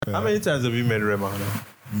How many times have you met Rema now?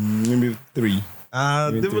 Maybe 3.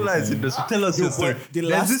 Debola is in this. Tell us your story.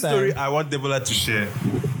 There's this story I want Debola to share.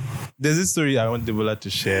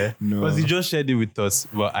 Because he just shared it with us,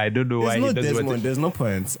 but I don't know why he doesn't want to. There's no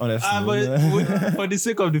point, honestly. But for the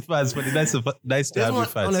sake of the fans, for the nice to have the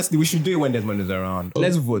fans. Honestly, we should do it when Desmond is around.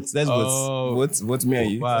 Let's vote. Vote me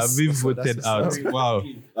and you. Wow, we voted out. Wow.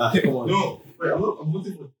 No, wait, I'm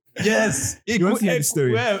voting for. Yes, you want to hear the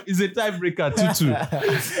story? Well, it's a tiebreaker 2-2.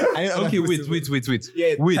 Okay, wait.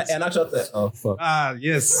 Yeah, wait. An actual oh fuck.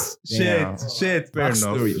 Yes. Share it. Fair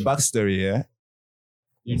enough. Backstory, yeah.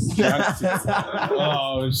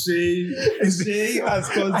 Oh, Shay has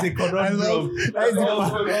caused a conundrum. That's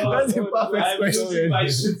the perfect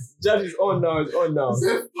question. Judge is on now. It's on now.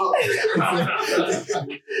 So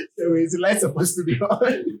is the light supposed to be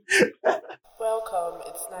on? Welcome,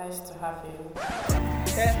 it's nice to have you.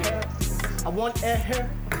 Hair. I want hair.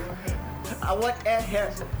 I want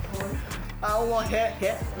hair. I want hair.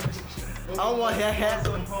 I want hair. I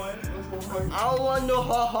don't want no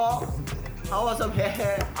ha. I want some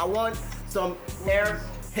hair. I want some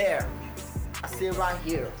hair. I sit right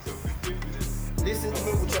here. Listen to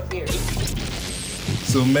me with your ears.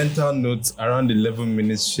 So mental notes, around 11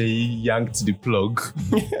 minutes, Shay yanked the plug.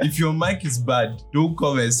 If your mic is bad, don't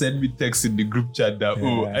come and send me text in the group chat that,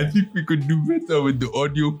 I think we could do better with the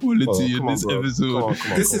audio quality in this episode.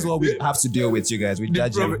 This is what we have to deal with, you guys. We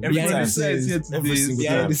judge every time. Behind the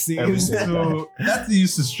scenes. So that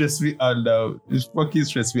used to stress me out now. It's fucking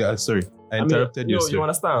stress me out. Sorry. I interrupted you. You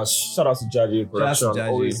understand? Shout out to Jaji production.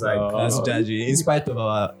 Always that's Jaji. In spite of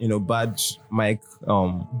our, bad mic,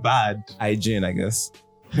 bad hygiene, I guess.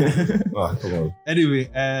 Come on. Anyway,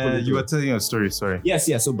 you were telling a story. Sorry. Yes.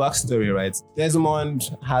 So backstory, right?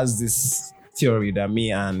 Desmond has this theory that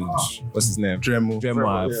me and what's his name, Dremo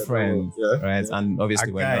are friends, right? And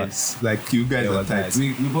obviously we're guys, not. Like you guys are guys.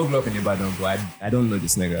 We both grew up in Ibadan, but I don't know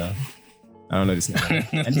this nigga. And this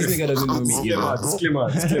nigga doesn't know me either. Disclaimer.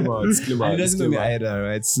 And he doesn't know me either,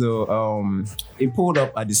 right? So he pulled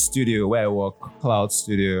up at the studio where I work, Cloud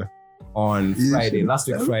Studio, on Friday, last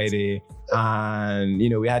week Friday. And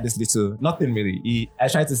we had this little nothing really. I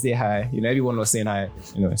tried to say hi, everyone was saying hi,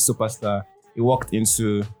 superstar. He walked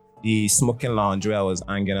into the smoking lounge where I was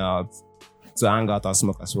hanging out to hang out and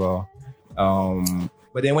smoke as well.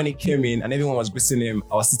 But then when he came in and everyone was greeting him,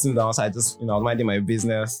 I was sitting down, so I just, I was minding my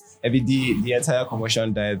business. The entire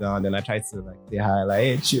commotion died down. Then I tried to say hi,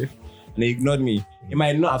 hey, chief. And he ignored me. He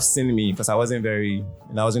might not have seen me because I wasn't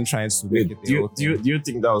trying to make it. Do you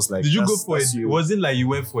think that was like? Did you go for it? Was it like you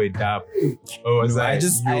went for a dab? Or was I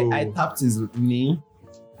tapped his knee.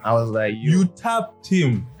 I was like, you tapped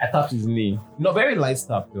him. I tapped his knee. Not very light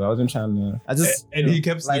tap though. I wasn't trying to. I just and he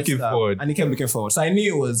kept looking forward. And he kept looking forward. So I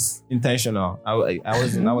knew it was intentional. I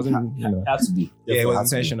wasn't. It had to be. Yeah, it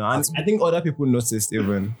was intentional. And I think other people noticed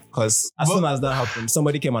even because as soon as that happened,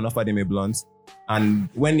 somebody came and offered him a blunt. And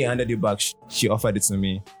when he handed it back, she offered it to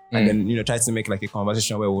me. And then tried to make like a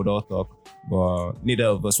conversation where we would all talk, but neither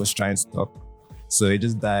of us was trying to talk. So he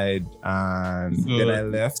just died, and then I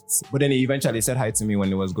left. But then he eventually said hi to me when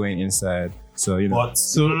he was going inside. So But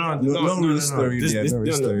so no story. There's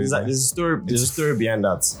a story behind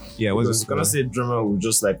that. Yeah, was it gonna say drummer would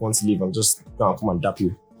just like want to leave and just come and dap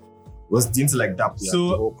you? Didn't like dap you?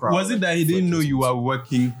 So was it that he didn't know you were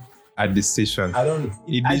working at the station? I don't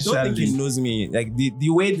think he knows me. Like the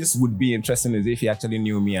way this would be interesting is if he actually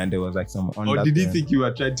knew me and there was like some. Or did he think you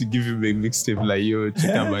were trying to give him a mixtape like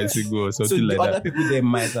chicken bicycle or something like that? Other people there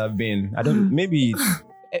might have been. I don't. Maybe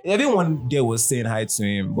everyone there was saying hi to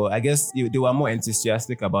him, but I guess they were more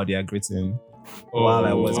enthusiastic about their greeting while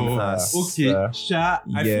I was in class. Okay, I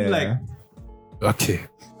feel like. Okay.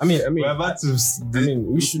 I mean, we're about to.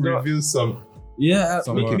 We should reveal some. Yeah,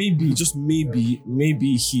 maybe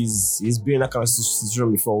he's been in that kind of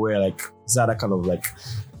situation before where like is that kind of like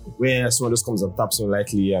where someone just comes and taps him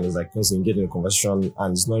lightly and is like constantly getting a conversation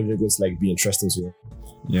and it's not really going to like be interesting to you.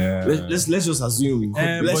 Yeah. Let's just assume.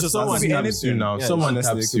 Let's just someone taps you now. Someone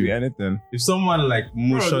taps you. Anything. If someone like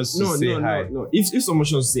motions to say hi. No. If someone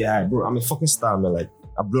motions to say hi, bro, I'm a fucking star, man. Like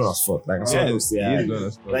I'm blown as fuck. Like I'm supposed to say hi.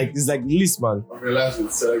 Like it's like the least, man. I realized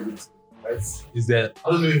with celebrity, right? Is that? I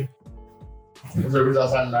don't know. Celebrities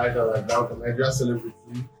outside Nigeria like that, the Nigerian celebrity.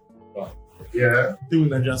 But yeah, the thing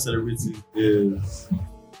with Nigerian celebrity is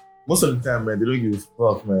most of the time, man, they don't give a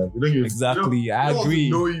fuck, man. They don't give exactly. They I agree.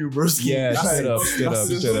 Know you, bro. Yeah, straight up.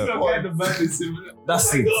 That's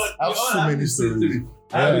it. I have so many stories.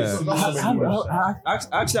 I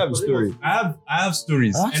actually have a story. I have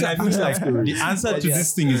stories, and I feel like the answer to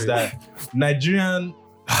this thing is that Nigerian.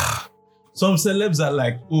 Some celebs are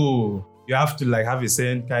like, oh, you have to like have a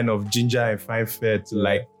certain kind of ginger and fine fare to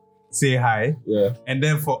like say hi. Yeah. And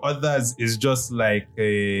then for others, it's just like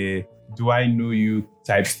a do I know you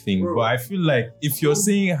type thing. Bro. But I feel like if you're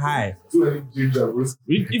saying hi, Too many ginger, bro.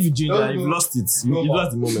 If you ginger, you've lost it. You've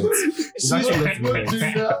lost the moment. You've actually lost the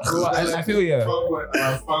moment. Bro, I feel yeah.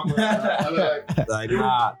 Like,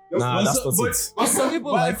 nah, that's not it. But some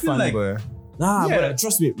people But I like feel like- fanboy. Nah, Yeah. but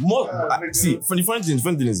trust me. More. makes See, sense. for the funny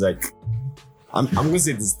thing is like, I'm gonna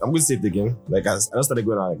say this. I'm gonna say it again. Like, I just started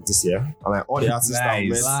going out like this year, and like all the artists that I've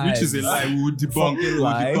met. Lies. which is a lie, we would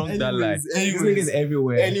debunk, that lie. This nigga is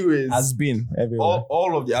everywhere. Anyways, Has been everywhere.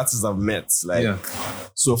 all of the artists I've met, like Yeah.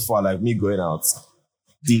 so far, like me going out,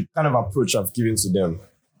 the kind of approach I've given to them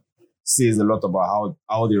says a lot about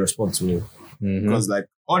how they respond to me. Because like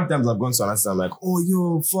all the times I've gone to an artist, I'm like, oh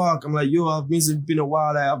yo, fuck. I'm like, yo, I've been a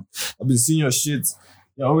while. Like, I've been seeing your shit.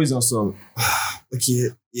 You're always on some. Okay,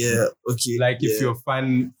 yeah, okay. Like yeah. if you're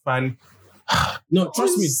fan, no,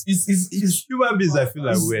 trust me, it's human beings, I feel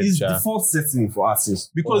like weird, it's Sha. default setting for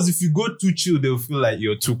artists. Because if you go too chill, they'll feel like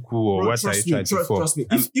you're too cool or Bro, what are you trust me, trying to for? trust me.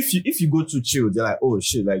 If you go too chill, they're like, oh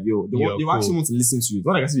shit, like yo, they You're actually cool. want to listen to you. It's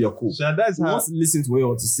not like as if you're cool. Sha, that's They how want to listen to what you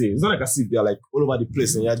want to say. It's not like as if you're like all over the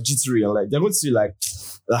place and you're jittery and like they're going to see like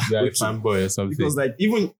you're a okay. fanboy or something. Because like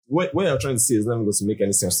even what you're trying to say is not even going to make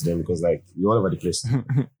any sense to them because like you're all over the place.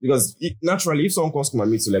 Because naturally, if someone comes to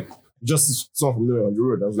me to like just someone from nowhere on the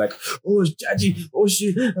road, I was like, oh Jaji, oh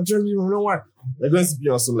shit, I'm trying to be, you know what? They're going to be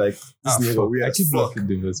also like this nigga fuck. weird I as keep fuck.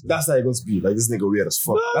 blocking this. That's how you're going to be like this nigga weird as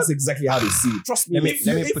fuck. That's exactly how they see it. Trust me.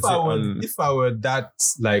 If I were that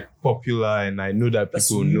like popular and I know that That's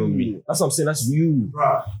people you. know me, That's what I'm saying. That's you.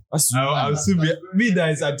 Bruh, That's you. I'll still be me that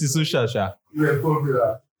is antisocial, Sha. you're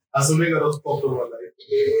popular. And some nigga just popped over like,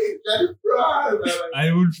 hey, Daddy, bruh. Like,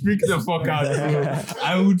 I would freak the fuck out, bro.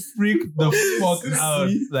 I would freak the fuck out.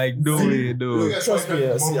 Like, no way, no. Trust me.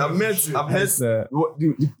 Yeah. See, I've met what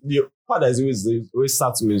the part that is always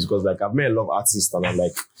sad to me is because like I've met a lot of artists and I'm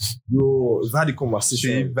like, yo, we've had a She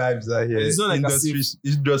conversation. vibes are here. It's not like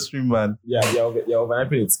Industry man. Yeah,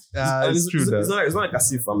 overhyping it. And It's true. It's not like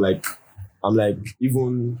as if I'm like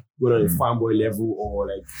even going on a fanboy level or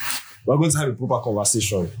like we're going to have a proper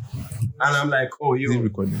conversation. And I'm like, oh yo,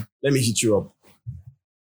 Recording. let me hit you up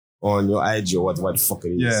on your IG or whatever the fuck it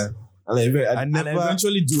is. Yeah. And I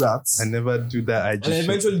eventually do that. I never do that. I And I just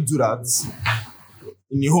eventually do that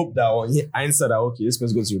in the hope that I answer that, okay, this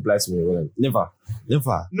person's going to reply to me. Well, never.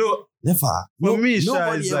 no. No, For me, Sha,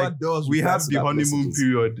 nobody it's ever like does we reply have to the that honeymoon messages.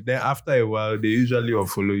 period. Then after a while, they usually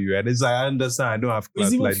unfollow you, and it's like I understand. I don't have It's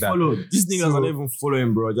class even like that. followed. These niggas So- are not even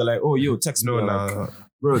following, bro. They're like, oh, yo, text me. No, I'm no. like,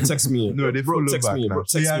 bro, text me. No, they bro, follow text back me. now. Bro,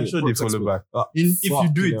 text Yeah, I'm me. sure Bro, they text follow me. back. Uh, If you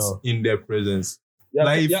do it hell. in their presence, Yeah,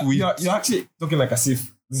 like if we- you're actually talking like as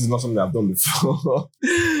if this is not something I've done before.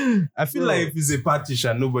 I feel Bro. like if it's a party,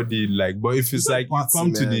 Sha, nobody like. But if it's like not a you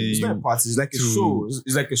come party, to man. It's not a the party. It's like a to- show.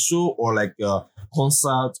 It's like a show or like a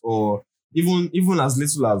concert or even as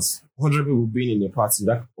little as 100 people being in a party,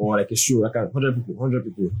 that or like a show, like 100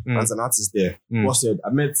 people, Mm. as an artist there. Mm. Busted. I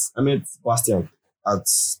met Bastian at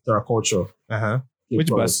TerraCulture. which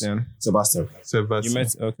Promise. Bastian? Sebastian. You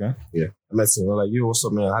met okay. Yeah. I met him. I'm like, yo, what's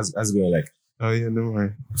up, man? How's it going? Like, Oh yeah, don't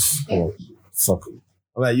worry. oh, fuck.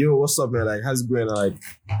 I'm like, yo, what's up, man? Like, how's it going? And, like,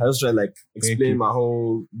 I just try to like explain you. my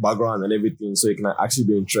whole background and everything so you can actually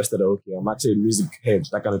be interested. Okay, I'm actually a music head,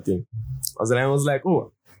 that kind of thing. I was like,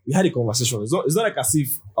 oh, we had a conversation. It's not like as if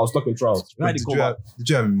I was talking throughout. We had a Did you conversation. did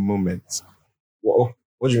you have a moment?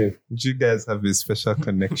 What do you mean? Did you guys have a special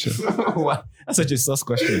connection? What? That's such a sus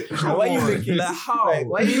question. Why are you making like how?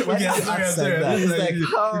 Why you Okay, ask sorry, like sorry. that? It's like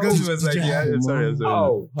how? Because it was like, Did you yeah, have a sorry,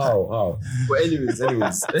 moment? sorry. How? But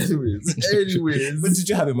anyways. But did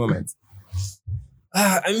you have a moment?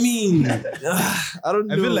 I mean, I don't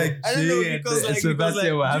know. I feel like I don't know Jay because and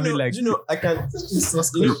Sebastian were having like I can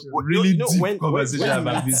really deep when conversation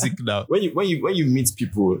about music now. when you meet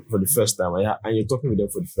people for the first time and you're talking with them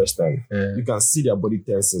for the first time, you can see their body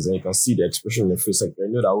tenses and you can see the expression in their face. Like you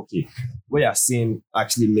know that okay, what you're saying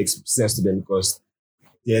actually makes sense to them because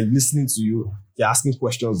they're listening to you. They're asking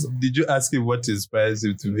questions. Did you ask him what inspires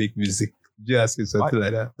him to make music? Did you ask him something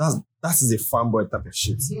like that? That is a fanboy type of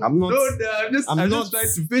shit. I'm not. I'm just trying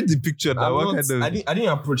to paint the picture now. What kind of I didn't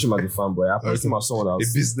approach him as a fanboy. I approached him as someone a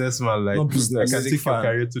else. businessman like Not business. I can take your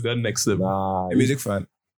career to the next level. Nah, A music fan.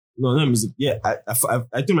 No, not music. Yeah,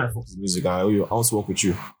 I told my focus is music. I want to work with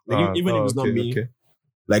you. Like, even if it's not me,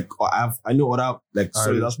 like I know other like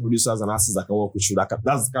solid producers and artists that can work with you.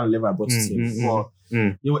 That's the kind of level I brought to him.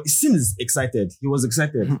 But he seems excited. He was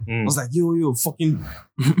excited. I was like, yo, fucking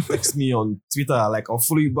text me on Twitter. Like, I'll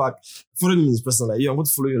follow you back. Follow me in his person. Like, yo, I'm going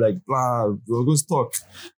to follow you. Like, blah, we're going to talk.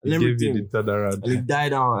 And everything. Gave you the turnaround. And he died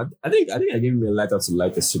down. I think I gave him a lighter to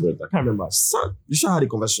light a cigarette. I can't remember. Son, you should have had a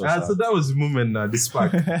conversation. So that was the moment now. The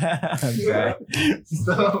spark.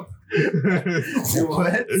 Stop.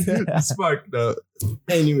 What? The spark. No.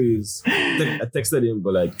 Anyways, I texted him,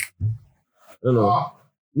 but like, I don't know.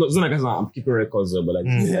 No, it's not like I'm keeping records, but like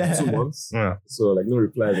 2 months. Yeah. So like no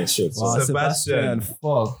replies and shit. So Wow, Sebastian,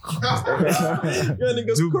 fuck.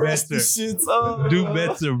 Do better. Shit. Do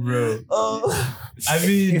better, bro. I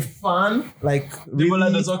mean, Fun. Like,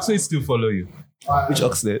 Demola, does Oxlade still follow you? which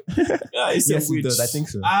Oxlade? Yeah, Yes, he does. I think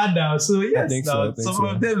so. Now, so yes, I think so, I think some so.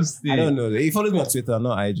 of them still. I don't know. He follows me on Twitter,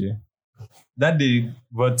 not IG. That day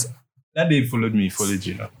he followed me, he followed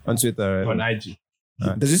you now. On Twitter, right? On IG.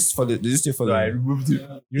 Does this still follow? So I you? removed it.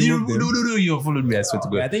 You removed him? No, you unfollowed me, I swear to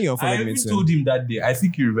God. Yeah, I think you I unfollowed me even too. told him that day. I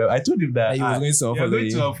think you remember. I told him that He was going to you're unfollow going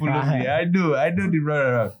you. to unfollow me. I know the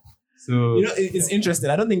runaround. So You know, it's interesting.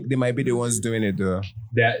 I don't think they might be the ones doing it though.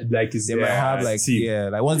 that like They might have like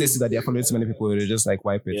like once they see that they're following too many people, they just like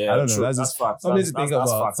wipe it. Yeah, I don't know. true. That's just facts. something to That's think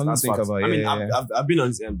about. facts. Something to think That's about. facts. I mean, Yeah. I've been on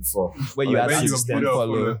his end before. Where you Like, actually when you still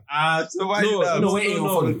follow. So why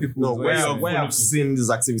unfollow people. No, Where where I've seen this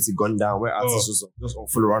activity gone down, where artists just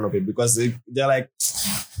unfollow around of it because they're like,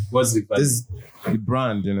 what's the this the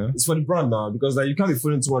brand, you know. it's for the brand now because like you can't be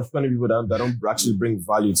following too much funny people that don't actually bring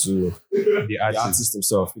value to the the artist? artist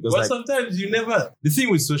himself because But like sometimes you never. The thing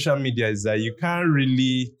with social media is that you can't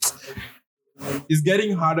really. It's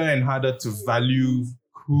getting harder and harder to value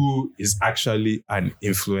who is actually an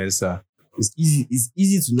influencer. it's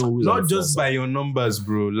easy to know who's Not an just influencer. by your numbers,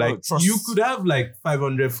 bro. Like trust. you could have like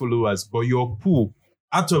 500 followers, but your pool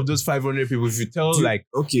out of those 500 people, if you tell like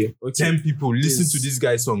okay 10 people listen to this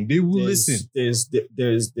guy's song, they will listen. There's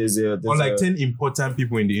Or like 10 important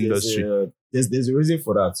people in the industry. There's a reason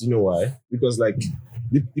for that. You know why? Because like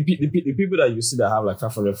the people that you see that have like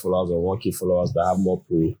 500 followers or 1K followers that have more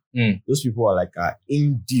pull, those people are like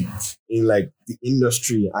in deep in like the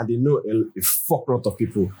industry and they know a fuck lot of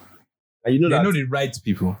people. And you know They that know the right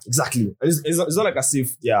people. exactly. And it's not like as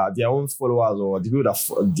if their own followers or the people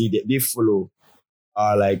that they follow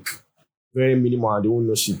are like very minimal and they won't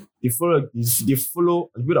know shit. They follow and the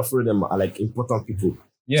people that follow them are like important people.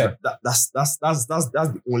 Yeah. So that's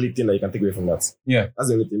the only thing that you can take away from that. Yeah. That's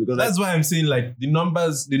the only thing because That's why I'm saying like the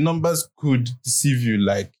numbers could deceive you,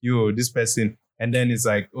 like, yo, this person, and then it's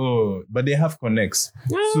like, oh, but they have connects.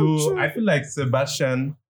 So I feel like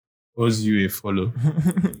Sebastian owes you a follow.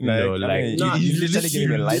 you literally gave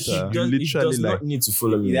him a lighter. He does not need to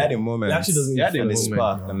follow me. He had a moment. He actually doesn't He had need a to follow me.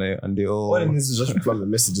 spark and they all. What it needs is just reply my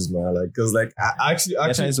messages, man. Like, cause like I actually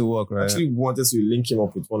They're trying to work, right? actually wanted to link him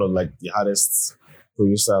up with one of like the hardest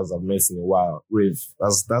producers I've met in a while. Rave.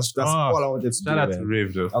 That's all I wanted to do. Shout out to man.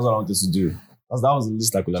 Rave though. That's what I wanted to do. That was the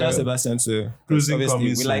least I could Shout out have done. Sebastian too. Cruising Obviously, coming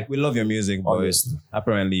we soon. we love your music, but Obviously.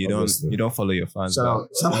 apparently you Obviously. don't follow your fans. Shout out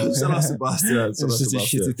Sebastian. Shout out It's just a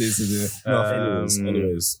Sebastian. shitty thing to do.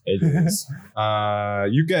 Anyways.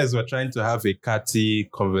 You guys were trying to have a catty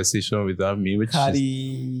conversation without me, which is,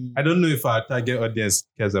 Cardi. I don't know if our target audience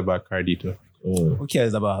cares about Cardi though. Who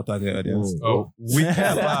cares about our target audience? Oh, we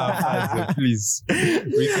care about our fans, though, please.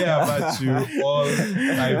 We care about you, all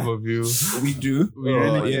 5 of you. We do. We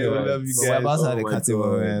really yeah. do. We love you But we're guys. about to have a Oh my catty God.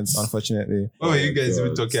 moment, unfortunately. Oh, you guys God.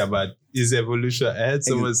 even talking about his evolution. I heard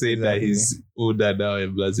someone say that Exactly. he's older now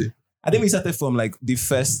in Brazil. I think we started from like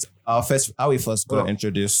how we first got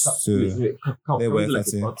introduced to. They were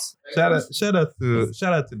catty. Shout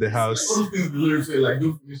out to the house.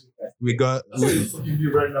 We got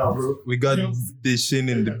Deshin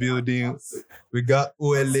in the building. We got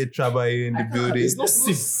OLA Trabaye in the building. There's no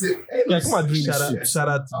sip. Yeah, come on, drink this shit. Shout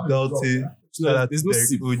out to Dalty. Shout out to There's no Derek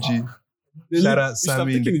sip. OG. Shout out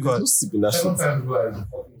Sammy in the There's no cut. sip in that shit.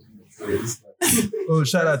 Oh,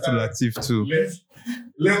 shout out to Latif too.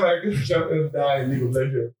 Let my good champion die in League of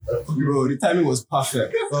Legends. Bro, the timing was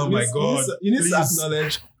perfect. Oh my God. You need to Please.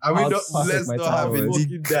 acknowledge. Are we how not, perfect let's my not time have a was.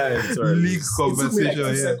 league conversation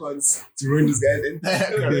here. seconds to ruin this guy's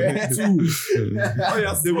entire career.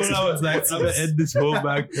 The one I was like, I'm gonna end this whole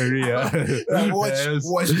back career. Yes.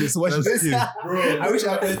 Watch this. That's cute. I wish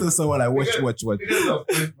I could tell someone like watch. I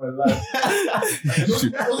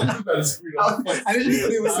literally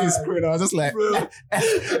couldn't even see his screen. I was just like,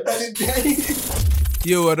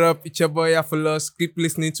 Yo, what up? It's your boy Afolos. Keep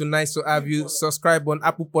listening to Nice to Have You. Subscribe on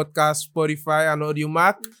Apple Podcasts, Spotify, and Audio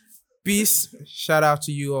Mac. Peace. Shout out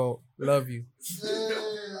to you all. Love you.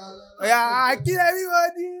 Yeah, I kill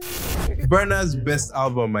everybody. Burna's best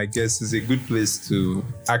album, I guess, is a good place to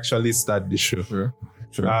actually start the show.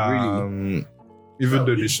 Sure. Even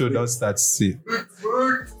though the show don't start see.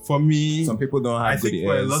 For me, Some people don't have I good think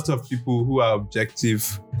for a ears. lot of people who are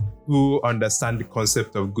objective, who understand the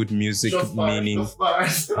concept of good music meaning,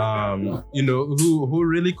 who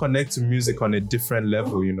really connect to music on a different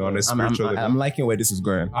level, on a spiritual level. I'm liking where this is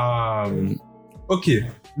going. Okay,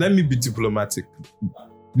 let me be diplomatic.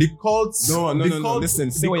 The cult, No,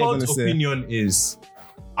 listen, say the what you're cult gonna say. opinion is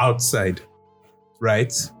outside,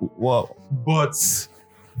 right? Well, But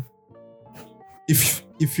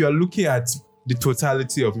if you're looking at the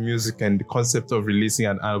totality of music and the concept of releasing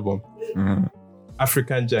an album,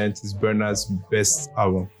 African Giant is Burna's best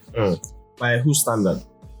album. By whose standard?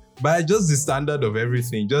 By just the standard of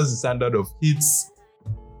everything, just the standard of hits,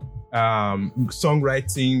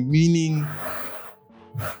 songwriting, meaning,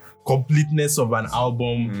 completeness of an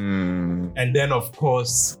album, and then of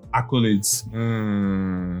course accolades.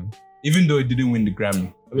 Even though it didn't win the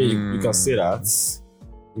Grammy. I mean, you can say that.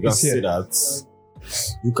 You can say that.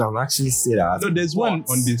 You can actually say that. No, there's one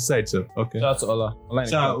on this side, sir. Okay. shout out to Ola.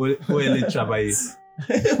 Shout out Oele Trabaye.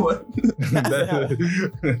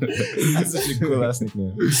 That's such a cool last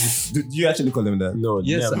nickname. Do you actually call him that? No,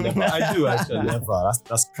 Yes, never. I do actually. Never.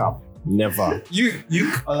 That's cap. Never. You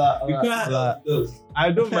I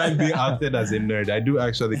don't mind being outed as a nerd. I do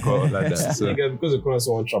actually call Ola that. So. Because you call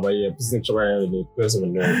someone Trabaye, person Trabaye, the person of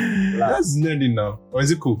a nerd. That's nerdy now. Or is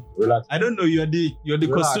it cool? Relax. I don't know. You're the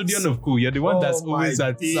Relax. custodian of cool. You're the one that's always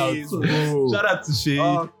at South. Shout out to Shay.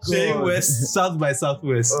 Oh, Shay God. West, South by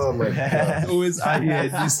Southwest. Oh my god. Always out here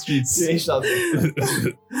in these streets. But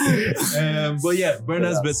yeah,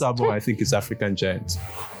 Burna's best album, I think, is African Giant.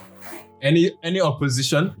 Any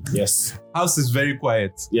opposition? Yes. House is very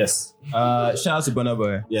quiet. Yes. Shout out to Burna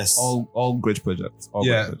Boy. Yes. All great projects. All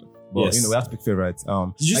Yeah. great projects. But Yes. we have to pick favorites.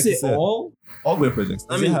 Did you like say said, all? all great projects?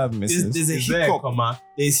 I Does mean, it have misses? there's a Is there a hiccup. comma?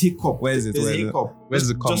 There's hiccup. Where is it? There's Where a is it? hiccup. Where's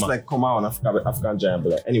the Just comma? like comma on African Giant.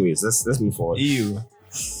 But anyways, let's move forward. Ew.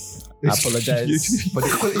 I apologize. But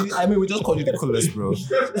I mean, we just called you the coolest, bro. Which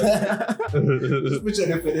are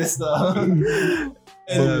the pedestal?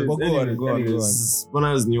 But go on.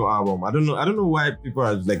 Burna's new album. I don't know why people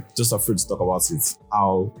are like just afraid to talk about it.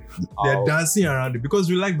 They're dancing around it because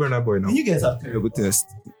we like Burna Boy now. You guys have terrible taste.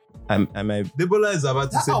 I might. Debola is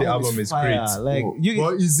about to say the album is fire. great. Like you.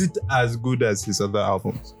 But is it as good as his other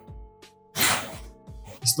albums?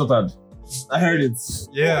 It's not that. I heard it.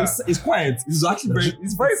 Yeah. It's quiet. It's actually very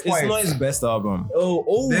quiet. It's not his best album.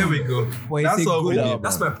 Oh. There we go. But That's it's a all we good need. album.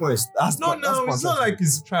 That's my point. That's It's not like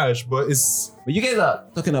it's trash, but it's. But you guys are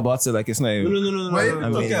talking about it like it's not. No. Why are you I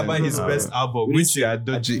mean, talking about his best album, We which you are We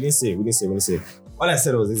dodgy? didn't say. All I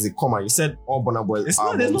said was it's a comma. You said all Burna Boy. It's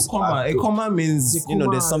not. There's no comma. A comma means It's a there's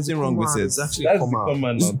comma, something wrong with it. It's actually That's a the comma.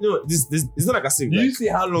 comma It's- now. No, this it's not like I say. Do you Like, see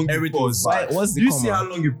how long you everything pause? is bad. What's the Do you comma? see how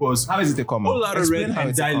long you pause? How is it a comma? Whole lot of Explain red how and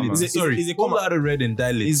it's a comma. dilate. Is it- Sorry, is it whole comma? lot of red and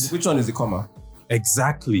dilate. Which one is the comma?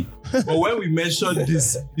 Exactly. But when we mentioned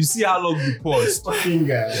this, you see how long you paused. fucking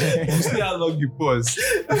guy. You see how long you paused.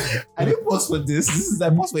 I didn't pause for this. This is I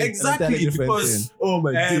pause for Exactly, an entirely different because thing. Oh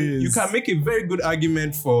my days. you can make a very good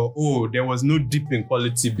argument for there was no dip in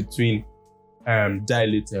quality between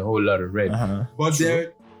dilate and a whole lot of red. Uh-huh. But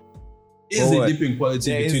there is Oh, a dip in quality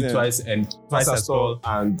there between isn't. twice as tall.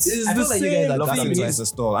 and It's I the feel like you guys same are gassing thing. twice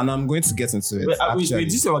as tall, and I'm going to get into it. wait, actually.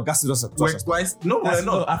 did you say we're gassing us at We're twice? twice. No, we're That's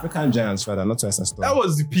not. African Giants, rather, not twice as tall. That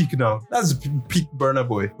was the peak now. That's the peak Burna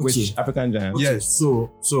Boy. Which Okay. African Giants? Yes.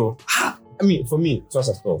 So I mean, for me, twice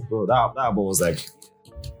as tall, bro. That album was like,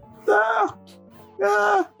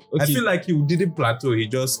 I okay. feel like he didn't plateau. He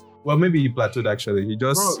just, well, maybe he plateaued actually. He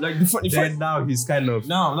just, bro, like the then now he's kind of,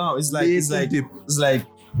 no, it's like dip.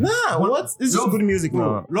 Nah, what? This is Love- good music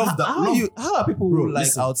bro, now. love that- How, love- how are people Bro, who like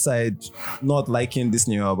listen. outside not liking this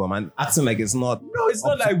new album and acting like it's not? No, it's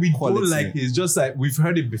not Up to like we quality. don't like it. It's just like we've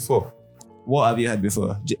heard it before. What have you had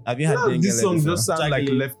before? Have you had No, Dengele this song before? just sounds like Jackie, Have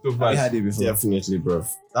you leftovers. had it before? definitely, bro.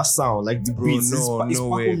 That sound like the Bro, beats. no it's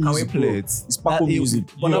way. Paco Can we music, play bro. it? It's Paco music.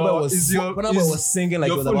 Burna Boy Is was singing like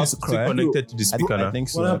he your was phone about is to still cry. connected to the speaker I now. think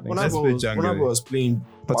so. When I I think Let's so. play Django. was playing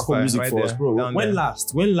Paco Spotify, music right for us, there, bro. down When there.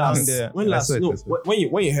 last? there. I No, saw it.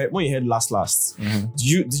 when you heard last, Mhm.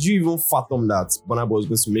 did you even fathom that Burna Boy was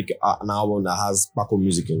going to make an album that has Paco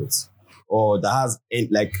music in it, or that has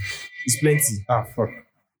like it's plenty? Ah, fuck.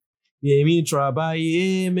 Yeah, me try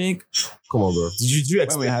make. Come on, bro. Did you When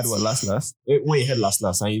expect we had what last? when you heard last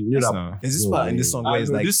and you knew that? No. Is this No part in way. this song where it's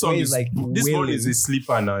no, like this song where is it's like this one wailing? is a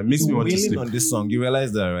sleeper now. It makes me want to wailing sleep. on this song. You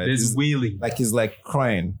realize that, right? There's It's wailing. like he's like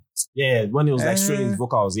crying. Yeah, when he was like straining his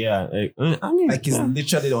vocals, yeah. I mean, Like he's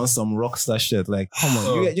literally on some rockstar shit. Like, come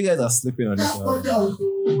on, you guys are sleeping on this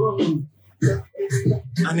album.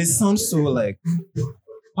 And it sounds so like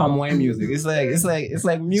palm wine music. It's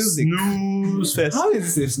like music. Snooze fest. How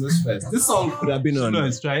is this a snooze fest? This song could have been on No,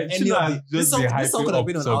 it's trying. this song could have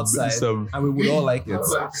been on outside, and we would all like it.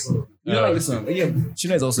 You don't like this song? Yeah,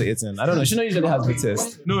 Shino is also 18. I don't know. Shino usually has the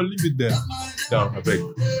test. No, leave it there. Down, I beg.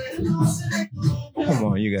 Come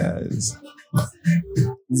on, you guys.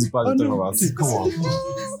 this is part of the talk about. Come on.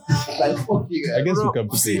 Like, fuck you guys. I guess we can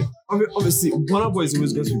proceed. Obviously, Burna Boy is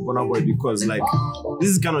always going to be Burna Boy because like this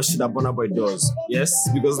is the kind of shit that Burna Boy does. Yes,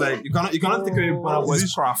 because like you cannot take away Burna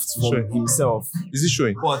Boy's craft from himself. Is it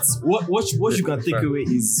showing? But what you can take away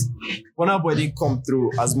is Burna Boy didn't come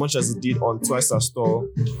through as much as he did on Twice as Tall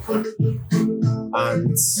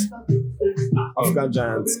and African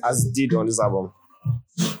Giants as he did on this album.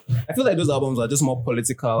 I feel like those albums are just more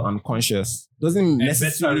political and conscious. Doesn't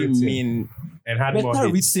necessarily mean And had more better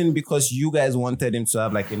hits. written because you guys wanted him to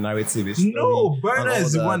have like a narrative. a story No, and Burna all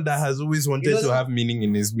is the that. one that has always wanted to have meaning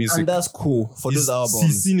in his music. And that's cool for those He's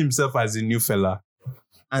albums. seen himself as a new fella.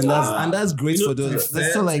 And that's great for those.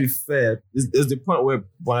 That's so To like be fair, is the point where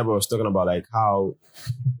Burna Boy was talking about like how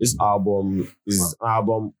this album is an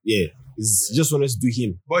album. Yeah, it's just wanted to do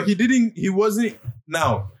him. But he wasn't.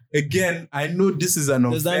 Now, again, I know this is an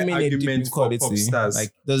does that unfair mean a deep argument for quality? pop stars.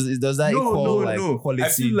 Like does that equal quality? I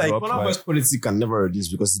feel like drop, Burna Boy's quality can never reduce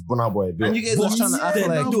because it's Burna Boy. and you guys are trying to act yeah,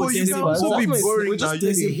 like no, but you can also be boring now.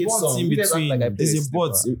 There's a hit bot song. in You guys act between. like I There's pissed a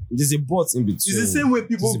bot. There's a bot in between. It's the same way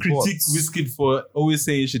people It's a bot. critique Weeknd for always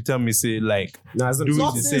saying she tell me say like Nah, it's not doing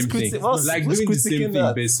not the saying same it's thing, criti- like who's doing the same critiquing thing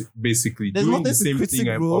that? basically There's doing the nothing to same critique,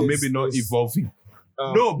 thing bro. or maybe not evolving.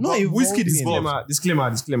 No, but Whiskey is evolving.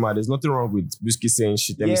 disclaimer. There's nothing wrong with Whiskey saying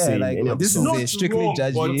shit. Let me Yeah, say like any of this the is songs. a strictly wrong,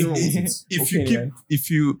 but judgy. if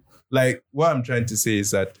you like, what I'm trying to say is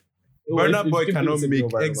that Burna Boy cannot make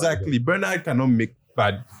Burna cannot make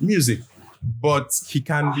bad music, but he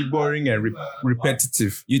can be boring and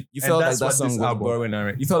repetitive. You And felt like that's that what song this was album- boring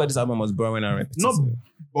and you felt like this album was boring and repetitive. Not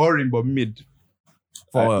boring, but mid.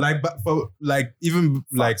 For Even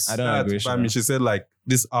like I don't Sarah agree, Tufami, she said like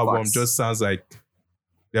this album Facts. just sounds like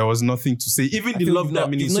there was nothing to say. Even I the feel Love you've not-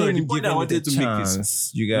 Damini. you've not Sorry, the even point I given it wanted a to make is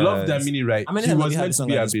chance, you guys. Love Damini, right? How many He times have was you heard the meant to song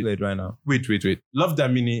be I a just bit. played right now? Wait. Love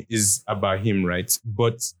Damini is about him, right?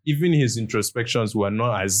 But even his introspections were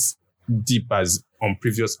not as deep as on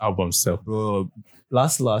previous albums. So. Bro,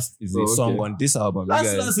 Last is a song on this album. You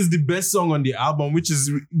guys- Last is the best song on the album, which is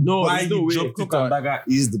why he dropped it out. Dagger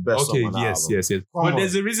is the best Okay, song on the yes. album. But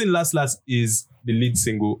there's a reason Last is the lead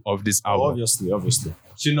single of this album. Obviously.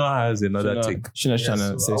 Shino has another take. Shino's trying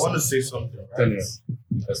to say I want to something. say something,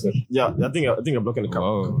 right? Yeah, I think you're blocking the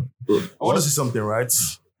camera. Whoa. I want to say something, right?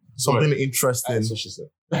 Something interesting. That's what she said.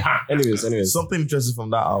 Anyways. Something interesting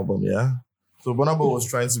from that album, yeah? So Burna Boy was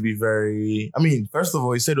trying to be very... I mean, first of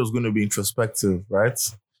all, he said it was going to be introspective, right?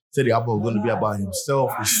 He said the album was going to be about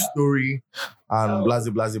himself, his story, and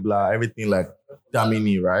blah, everything like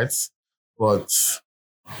Damini, right? But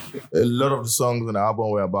a lot of the songs on the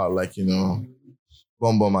album were about like,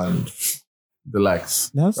 Bum Bum and the likes.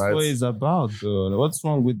 That's right? what it's about, though. What's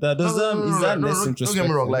wrong with that? Is that less Don't get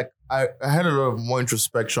me wrong. Like I had a lot of more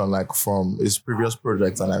introspection, like from his previous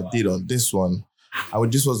projects, than I did on this one.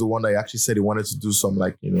 This was the one that he actually said he wanted to do some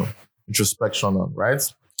like introspection on. Right.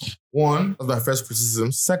 One, that's my first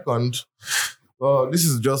criticism. Second, this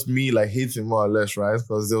is just me like hating more or less, right?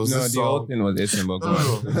 Because there was this the whole song. thing was hating, but go No.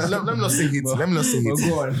 on. Let me not say hating. Let me not say But hating.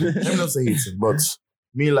 go on. Let me not say hating. But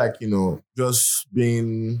me like just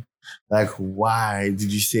being like, why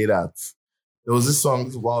did you say that? There was this song,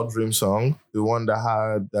 this Wild Dream song, the one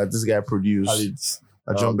that this guy produced.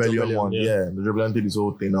 John Bellion one. Yeah. The John Bellion did his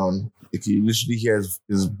whole thing on. Like, you literally hear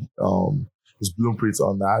his blueprints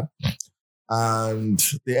on that. And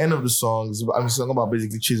the end of the song is I'm talking about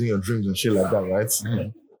basically chasing your dreams and shit like that, right? Mm-hmm.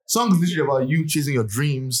 Song is literally about you chasing your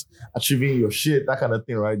dreams, achieving your shit, that kind of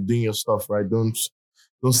thing, right? Doing your stuff, right? Don't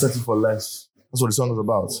settle for less. That's what the song is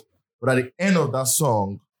about. But at the end of that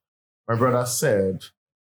song, my brother said,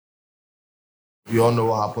 "You all know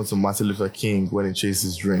what happened to Martin Luther King when he chased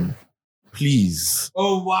his dream. Please."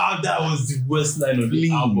 Oh wow, that was the worst line of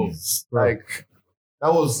the album. Like,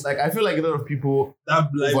 that was like, I feel like a lot of people That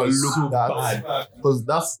line was so overlook that bad. because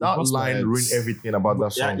that line ruined everything about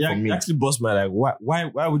that song for me. Actually, boss man, like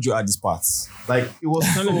why would you add these parts? Like, it was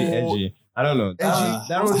Kind of edgy. I don't know. Edgy.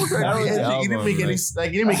 That was the It didn't album, make any like-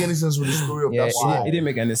 it didn't make any sense with the story of Yeah, that song. it didn't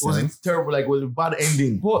make any It was sense. terrible. Like, it was a bad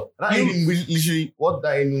ending. But That ending literally, what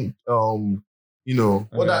that ending You know,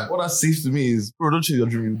 what that says to me is, bro, don't chase your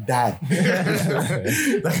dream, you die.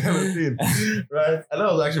 That kind of thing, right? And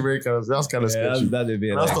that was actually very kind of sketchy. That's a bit.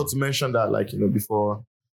 And I was taught to mention that, like, you know, before.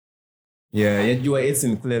 Yeah, you were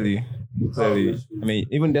 18 clearly. I mean,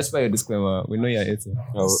 even despite your disclaimer, we know you're 18.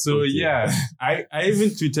 So yeah, I even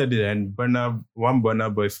tweeted it, and one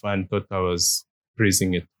Burna Boy fan thought I was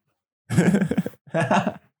praising it,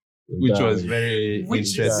 which was very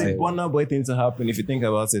interesting. Burna Boy thing to happen if you think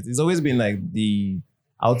about it. It's always been like the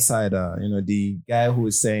outsider, you know, the guy who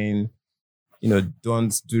is saying, you know,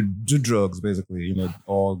 don't do drugs, basically, you know,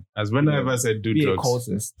 or as Burna ever said, do be drugs. a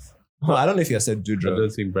cultist. Well, I don't know if you said do I drugs. don't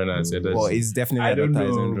think Burna has said that. Well, it's definitely I don't know.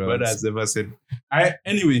 advertising drugs. Burna has never said.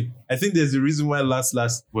 Anyway, I think there's a reason why Last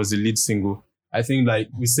was the lead single. I think, like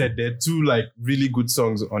we said, there are two like really good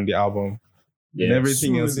songs on the album, and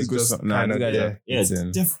everything else is just kind of there.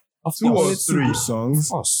 Two or three songs.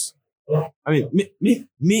 Of course. I mean,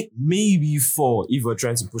 maybe 4 if we're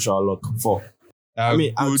trying to push our luck. 4. I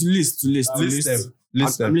mean, to list them.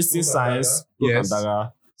 I'm listing Science, Yes.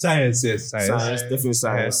 Daga. Science, Definitely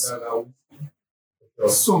Science.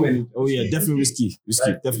 So many. Oh yeah, definitely Whiskey,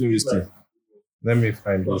 definitely Whiskey. Let me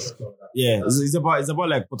find this. Yeah, it's about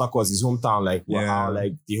like Port Harcourt, his hometown, like how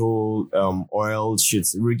like the whole oil shit,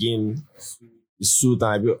 rigging, the suit,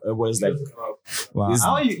 and everybody's like, wow.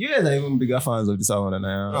 How you guys are even bigger fans of this album than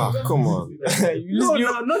I am. Oh, come on. No,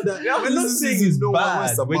 not that. We're not saying it's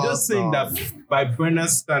bad. We're just saying that by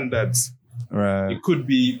Burna's standards, right, it could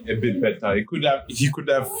be a bit better. He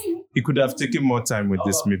could have taken more time with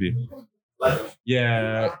this maybe.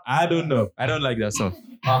 Yeah, I don't know. I don't like that song.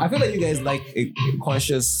 I feel like you guys like a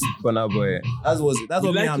conscious Burna Boy. That's what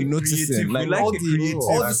like I'm noticing. Like like all a creative.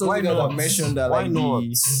 the songs you guys have mentioned that like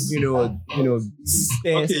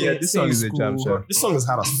This song is a jam shot. This song is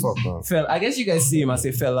hard as fuck, man. I guess you guys see him as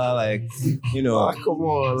a fella, like, you know, Come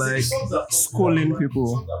on, like schooling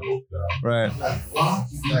people. Right.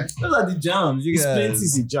 Those are the jams. You it's guys. plenty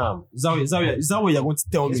is a jam. Is that what you're going to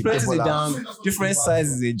tell me? It's plenty is a jam. Different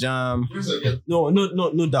sizes a jam. No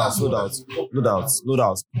doubt.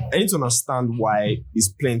 I need to understand why it's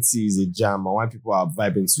plenty is a jam and why people are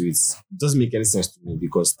vibing to it. It doesn't make any sense to me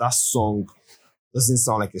because that song doesn't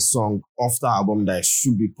sound like a song off the album that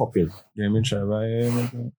should be popping. Yeah, me try by.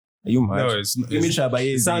 Are you mad? No, it's Me try by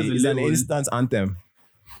is an instant anthem.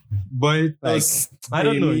 But Like, I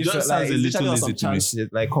don't know. It just like, sounds a little easy to me.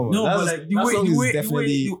 shit. Like, come on. No, That's, but like, that song is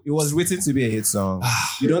definitely. It was written to be a hit song.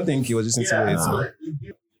 You don't think it was written to be a hit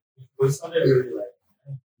song?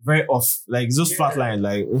 Very off, like it's just flatline,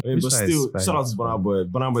 like. Which But one still, is shout out to Burna Boy.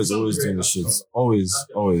 Burna Boy is always doing the shit.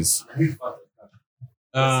 Always.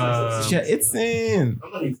 Yeah, it's in.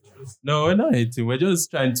 No, we're not hating. We're just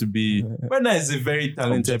trying to be. Burna is a very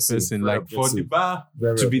talented person. Like for the bar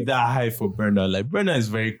to be that high for Burna, like Burna is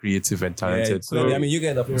very creative and talented. So I mean, you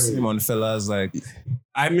guys are putting him on fellas like.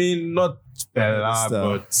 I mean, not Bella,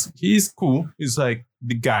 but he's cool. He's like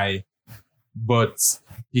the guy, but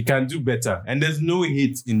he can do better. And there's no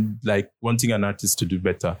hate in like wanting an artist to do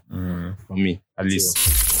better. For me, at least.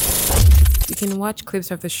 You can watch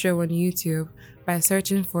clips of the show on YouTube by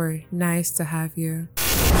searching for Nice to Have You.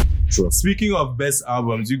 True. Speaking of best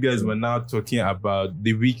albums, you guys were now talking about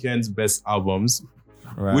the Weeknd's best albums,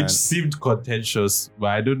 which seemed contentious, but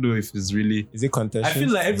I don't know if it's really. Is it contentious? I feel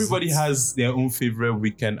like everybody has their own favorite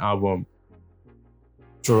Weeknd album,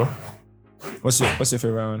 True. What's your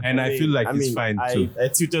favorite one? and I feel like it's fine too. I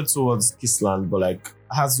tilted towards Kissland, but like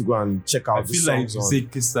I had to go and check out I the feel like songs if you on. say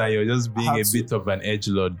Kissa, you're just being I a had to- bit of an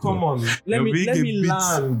edgelord. Come bro. on, let You're me being a bit-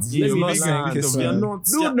 land. you're Let me being a land. bit of You're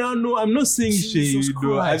a- not. No, I'm not saying shade. Jesus You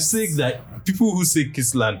know, I'm Christ. saying that people who say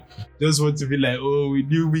Kissland just want to be like, oh, we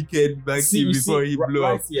knew Weeknd back See, in you before see, he blew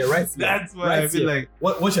right up. here, right here. That's why right I feel here. like.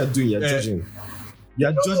 What you're doing, you're judging.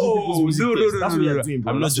 You're judging people's music taste. That's what you're doing,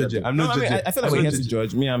 bro. I'm not That's what judging. you're I'm No, not I mean, judging. I feel like I'm we're not here to judging.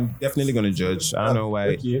 judge. Me, I'm definitely gonna judge. I don't know why.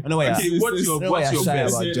 Okay. I don't know why. Okay, what's your shy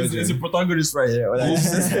best? about judging. It's a protagonist right here.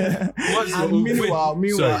 What's your And own- meanwhile,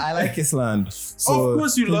 Sorry. I like Kissland. So Of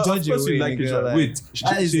course you to love. Of judge course you your like way, it. nigga, Wait,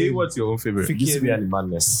 that is say a- what's your own favorite? This is really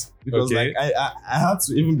madness because Okay. like I had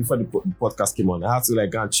to, even before the podcast came on, I had to like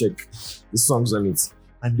go and check the songs on it,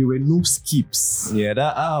 and there were no skips. Yeah,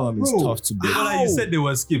 that album is Bro, tough to beat. But you said there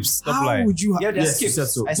were skips. Stop How lying. would you? Yeah, there are Yes, skips. you said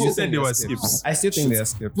so. I Who still said think there were are skips? I still think there are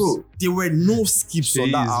skips. Bro, there were no skips She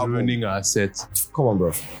on that is album. ruining our set. Come on,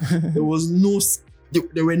 bro. There was no.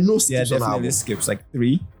 There were no yeah, skips on the definitely album. skips, like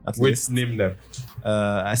 3 at Wait, least. name them.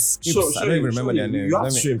 I skips. Show I don't even remember you. their names. You have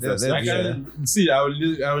Let to me- show him first. let- I yeah. can see. I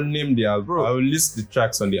will name the album. Bro. I will list the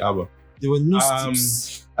tracks on the album. There were no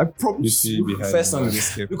skips. I probably First song is a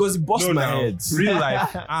skip. because it bust my head.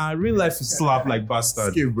 Real life is slap like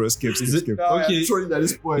bastard. Skip, bro. Skip. Okay, I'm trolling at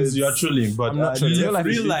this point. you're trolling, but I'm not trolling. Real life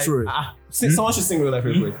is real life. true. Someone should sing real life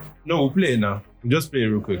real quick. No, we'll play it now. We'll just play it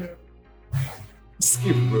real quick.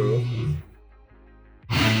 Skip, bro.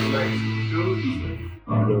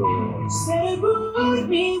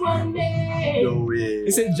 No way.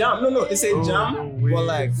 It's a jam. No, it's a jam. But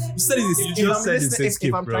like, you said You just said it's a skip,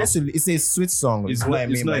 if I'm bro. trying to, it's a sweet song. It's what I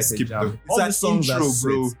not- it's mean not by a it's a skip, jam. though. It's All an the songs intro, are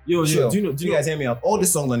sweet. bro. Yo, Chill. do you you guys hear me out? All the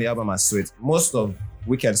songs on the album are sweet. Most of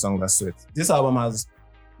Weeknd songs are sweet. This album has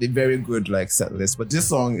a very good like set list, but this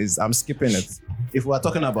song is I'm skipping it. If we're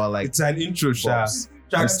talking about like It's an intro, Sha. Bops,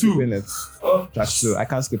 Track I'm 2. skipping it. Track 2. I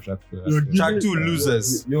can't skip track 2. Track 2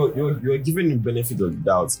 losers. you're giving him benefit of the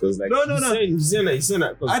doubt because like No. He's saying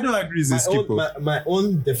that 'cause I don't agree it's a skip. my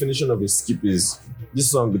own definition of a skip is this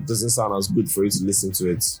song doesn't sound as good for you to listen to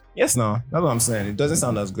it. Yes, no. That's what I'm saying. It doesn't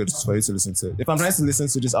sound as good for you to listen to it. If I'm trying to listen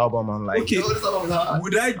to this album, I'm like, Okay,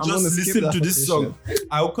 would I gonna just skip listen that to this position. song?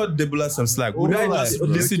 I'll cut Debola some slack. Would I Alright, just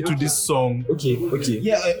okay, listen to this song? Okay.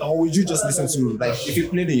 yeah, or would you just listen to like if you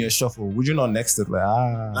played in your shuffle, would you not next it like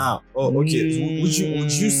Okay. So would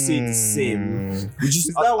you say the same? Would you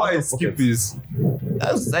Is that why a skip is?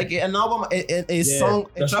 That's like an album, a song,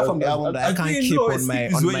 a track from the album that I can't keep on my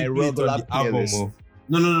regular playlist.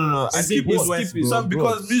 No. I skip is when skip is- so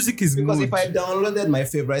because music is Because mood. if I downloaded my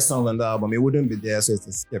favorite song on the album, it wouldn't be there, so it's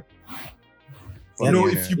a skip. No,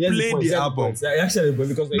 if you play the album. Actually,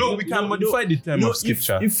 because like, No, we can modify the term of skip,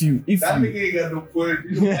 Sha. If you Ain't got no point.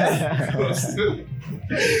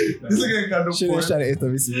 This nigga ain't got no Shouldn't point. try to hate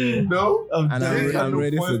on me. No, And Ain't got I'm no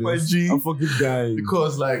ready for point, my this. G. I'm fucking dying.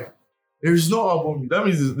 Because like there is no album. That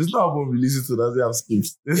means there's no album releasing to that they have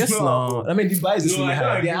skips. There's Yes, no no. album. I mean, the buys is No, really I don't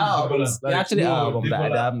high. agree There with are Debola. albums. There actually are albums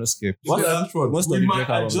that have no skip. What? Most of the Drake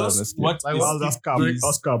albums have no skip. What is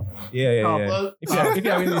Oscar. Yeah. If you're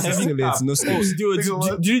really listening to it, it's no skip.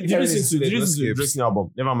 Did you listen to skips. Drake's new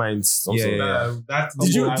album? Never mind. Yeah. That's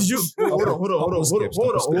Did you hold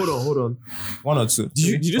on. One or two.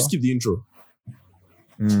 Did you skip the intro?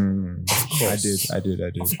 I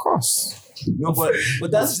did. Of course. No, but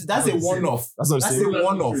that's a one-off. That's what I'm That's saying. a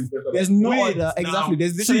one-off. There's no Wait, other. Exactly. now,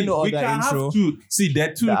 There's literally no we other can intro. have two. See, there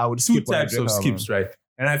are that I would two skip on types the of Drake skips, right?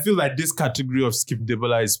 And I feel like this category of skip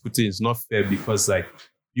Debola is putting is not fair because like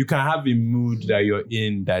you can have a mood that you're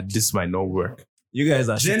in that this might not work. You guys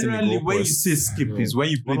are Generally, when you say skip is when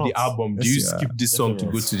you play Why the not? album, do Yes, you yeah. skip this song to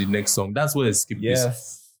go to the next song? That's what a skip is. Yeah.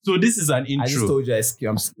 So this is an I just intro. told you I skip.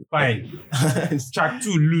 I'm skip. Fine. Track 2,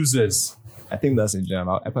 losers. I think that's a jam.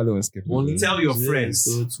 I probably won't skip. it. Tell your friends.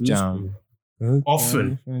 Jam.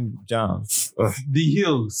 Often. Jam. The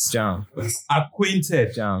Hills. Jam.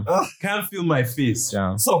 Acquainted. Jam. Can't feel my face.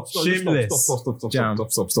 Jam. Stop. Shameless.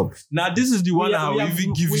 Stop. Now this is the one I will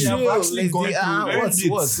even give you. actually gone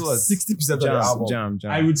through What? 60% of the album.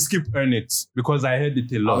 Jam. I would skip Earn It because I heard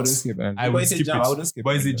it a I lot. wouldn't skip it. I But would it's a skip jam. it. I wouldn't skip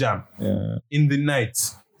But it's a it. jam. Yeah. In the Night.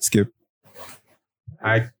 Skip.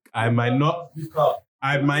 I might not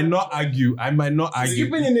argue.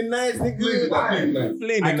 Skipping in the night, nigga.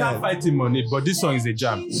 Playing I the can't night. fight him on it, but this song is a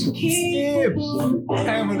jam. Skip. I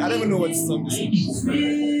don't even know what song this is.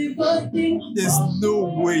 There's no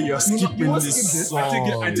way you're skipping won't this skip this.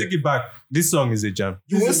 song. I take it back. This song is a jam.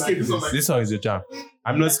 You won't skip this. This song is a jam.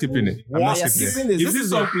 I'm not skipping it. I'm Why not you're skipping skipping it. this? If this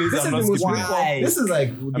song plays, This I'm not is the most skipping it. why? This is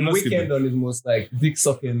like the not skipping. Weeknd on his most like dick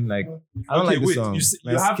sucking like. I don't Okay, like this wait. song.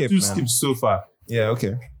 You have skip, two man. skips so far. Yeah.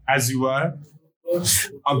 Okay. As you are.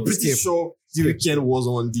 I'm pretty Skip. sure the Weeknd was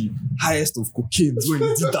on the highest of cocaine when he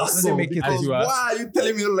did that Doesn't song. make it Because as you are. why are you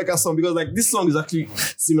telling me you don't like a song? Because like this song is actually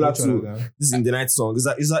similar Which one of to them? this is In the Night song. Is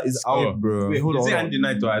Oh, out, bro. Wait, hold on. Is it hold on. In the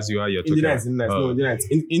Night or As You Are you're In the talking Night, in the Night. about? No, In the Night.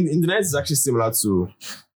 In the Night is actually similar to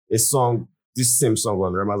a song, this same song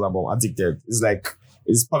on Rema's album, Addicted.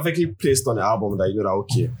 It's perfectly placed on the album that you know that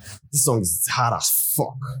okay, this song is hard as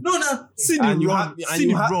fuck. No, see the And you run. have See the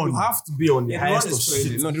you run. have to be on the highest of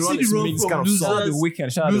shit. No, the See run the is run mixed from kind of losers- shout out the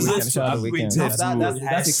Weeknd. Shout out the losers Weeknd. Shout out the to Weeknd. acquainted.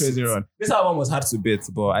 That's a crazy run. This album was hard to beat,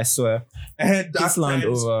 but I swear, Dark Kingsland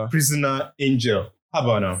Times, over. Prisoner, Angel. How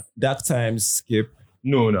about now? Dark Times skip.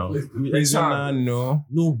 No. Prisoner, no.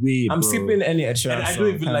 No way. I'm bro. skipping any Ed Sheeran And I song,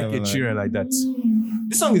 don't even kind like of a cheering like that.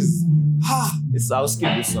 This song is. I'll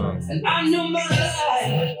skip this song. I know my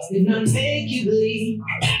life did not make you believe.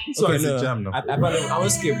 This one is a jam now. I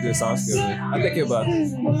won't skip this. I'll skip it. I'll take it back.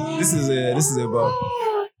 This is a bop.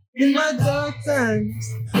 In my dark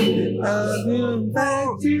times, I'll be back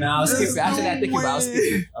to Nah, I'll skip it. Actually, I think I'll skip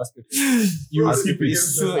it. I'll skip it. You Skip it.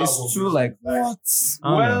 It's too like what?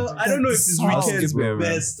 Well, I don't know if it's I'll Weeknd's skip it, man.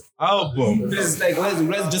 best album. It's like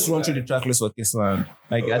let's just run through the track list for Kissland.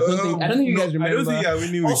 Like I don't think you guys remember. I don't think you're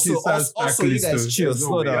winning with Kissland's track Also, you list. guys chill,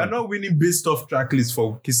 slow You're down. not winning based off track list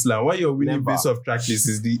for Kissland. What you're winning Never. based off track list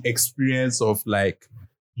is the experience of like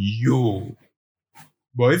yo.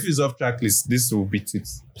 But if it's off track list, this will beat it.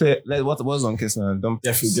 Play, like, what's on Kissland? Don't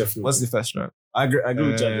Definitely. What's the first track? I agree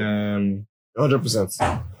with Jaden.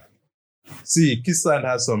 100%. See, Kissland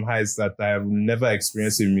has some highs that I have never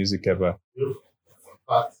experienced in music ever.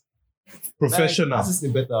 Professional. Like, this is the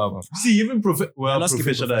better album. See, even I'm not skipping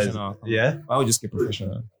professional is, Professional. yeah. Why would you skip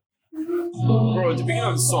Professional? Bro, the beginning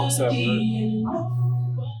of the song, sir.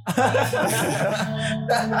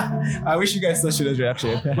 I wish you guys saw Shula's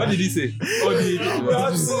reaction. What did he say? Oh,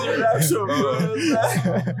 reaction, bro.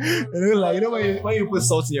 You know, like, you know when you put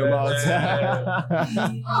salt in your mouth.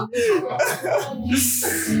 This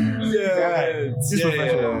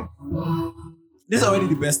Professional. This is already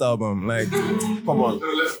the best album. Like, Come on.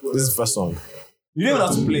 This is the first song. you don't even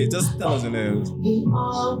have to play it. Just tell us the name.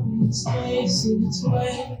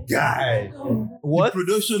 guy. What? The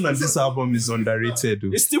production on this album is underrated. Though.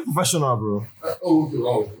 It's still professional, bro.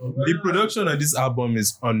 The production on this album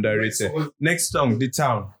is underrated. Next song, The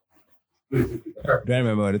Town. Do I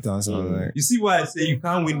remember the time song? Like, You see why I say you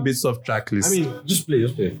can't win based off track list? I mean, just play.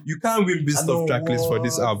 you can't win based off track list for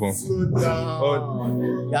this album.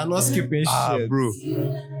 you're not skipping shit. Bro.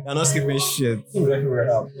 You're not skipping shit.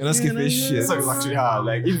 You're not skipping shit. This song is actually hard.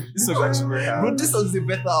 Like, this song is actually very hard. Bro, this was the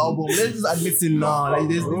better album. Let's just admit it now. Like,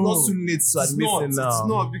 there's not too late to admit it now. It's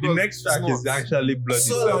not The because next track is actually Bloody.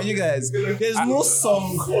 So now, you guys, there's no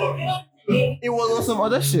song. It was on some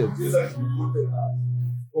other shit.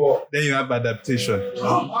 Then you have Adaptation.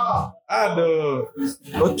 No.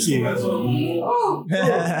 Okay.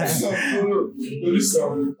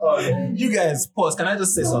 You guys, pause. Can I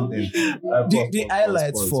just say something? The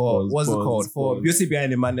highlights for what's it called? For Beauty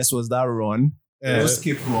Behind the Madness was that run. No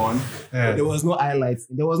skip run. There was no highlights.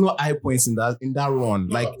 There was no high points in that run.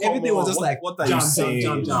 Like everything was just like what are you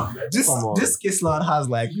saying? This Kissland has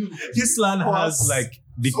like Kissland has like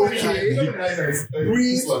the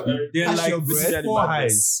they're Catch like your breath. 4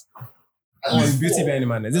 highs. on Beauty Behind the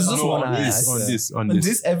Madness. This is just one high. On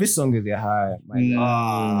this. Every song is a high.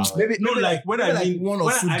 Maybe like when I mean one or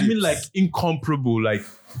when two I mean dips. like incomparable. Like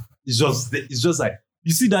it's just like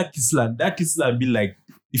you see that Kissland be like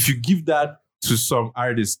if you give that to some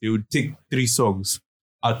artists, they would take 3 songs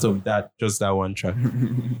out of that, just that one track.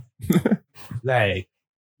 Like,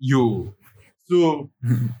 yo. So,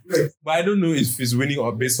 but I don't know if it's winning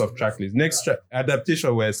or based off track list. Next track,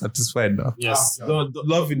 Adaptation, we're satisfied now. Yes.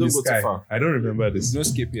 Love in the don't go too Sky. far. I don't remember this. No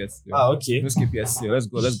skip yet. Okay. No skip yet. Still.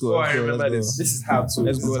 Let's go. Oh, I remember Let's this. This is hard too.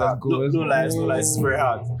 Let's go. No lies. It's very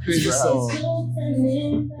hard. Crazy song.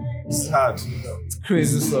 It's hard.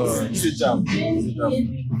 Crazy song. It's a jam.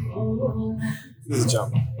 It's a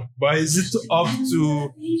jam. But is it up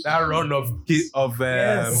to that run of Beauty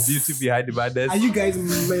Behind the Madness? Are you guys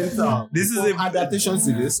mental? This is a adaptation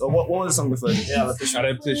to this, or what was the song before? Yeah,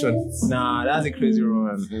 adaptation. Nah, that's a crazy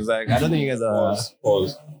run. It's like I don't think you guys are.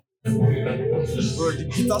 Pause. Bro,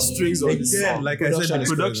 the guitar strings on this Again, song. like I said, the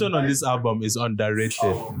production on this album is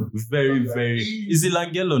underrated. Very, very. Is it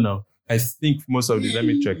Langelo now? I think most of the. Let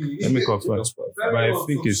me check. Let me confirm. But I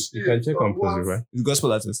think it's. You can check on Spotify. It's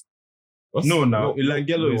gospel artist. No,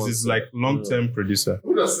 Ilangelo is his like long-term producer.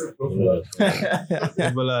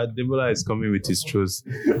 Debola is coming with his shows.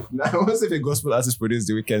 I want to say if a gospel artist produced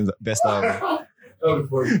the Weeknd's best album.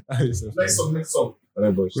 Next song.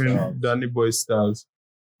 Danny Boy Styles.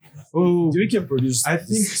 Oh, The Weeknd produced I think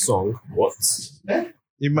this song. What?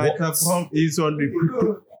 he might have come. He's on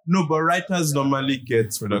the. No, but writers normally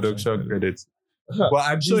get production credits. But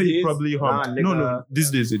I'm sure he probably hummed. No,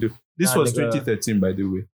 these days they do. This was 2013, by the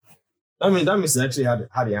way. That means he actually had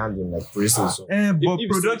a hand in like producing the song. But If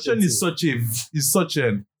production is such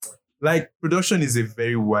a like production is a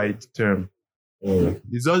very wide term.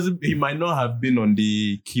 He might not have been on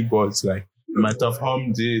the keyboards, like he might have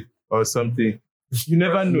hummed it or something. You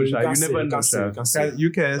never know, Sha. You never know, Sha. You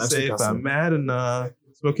can say if I'm mad enough,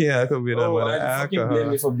 smoking alcohol with I fucking blame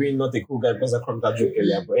me for being not a cool guy because I cracked that joke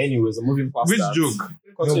earlier. But anyways, I'm moving past Which that. joke?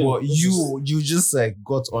 No, but you just like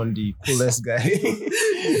got on the coolest guy.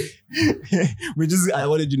 I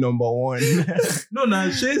wanted you number one. No,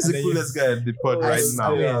 Shay's the coolest guy at the pod right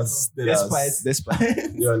now. Despite.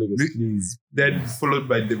 Yeah, niggas, please. Then followed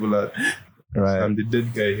by Debola. Right. I'm the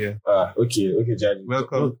dead guy here. Okay, Jaddy.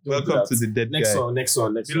 Welcome Don't do that. to the dead Next guy.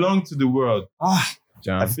 one. Belong to the world.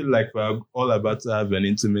 Jam. I feel like we're all about to have an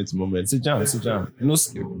intimate moment. It's a jam. It's a jam. No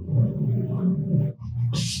skip.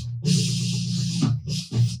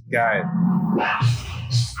 Guy.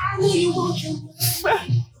 I know you want your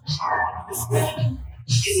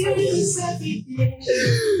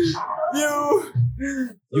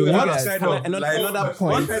You What guys, kind can I- of another life?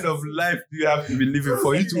 point. What kind of life do you have to be living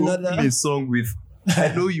for you to Another- play a song with? I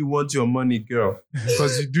know you want your money, girl,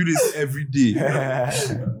 because you do this every day.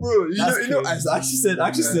 Bro, you know, I actually said,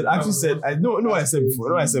 I know what I said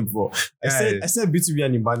before. I said B2B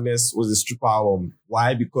and the Madness was a stripper album.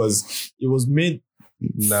 Why? Because it was made.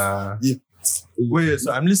 Nah. Wait,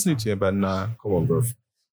 so I'm listening to you, but nah. Come on, bro.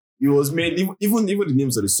 It was made, even the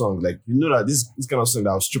names of the song, like, you know that this kind of song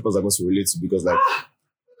that our strippers are going to relate to, because like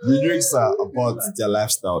the lyrics are about their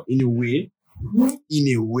lifestyle in a way,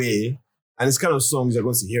 and it's kind of songs you're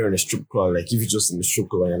going to hear in a strip club. Like if you're just in the strip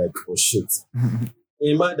club and you're like, oh shit.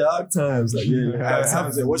 In my dark times, like dark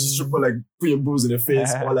times, like watch the stripper like put your boobs in the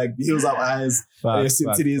face, or like the heels have eyes, and you see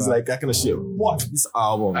titties, like that kind of shit. What this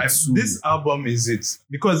album? This album is it,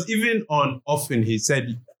 because even on Often he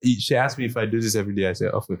said she asked me if I do this every day. I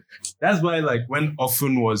said often. That's why like when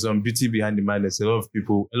Often was on Beauty Behind the Madness, a lot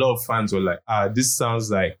of fans were like, this sounds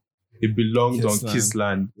like it belonged on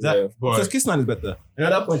Kissland. Because Kissland is better.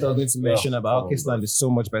 Another point I was going to mention about how Kissland is so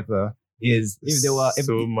much better is if there were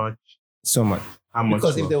so much. How much?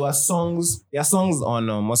 Because if there were songs, there are songs on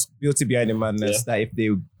Beauty Behind the Madness that if they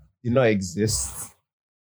did not exist,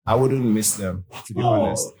 I wouldn't miss them, to be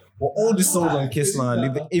honest. But all the songs on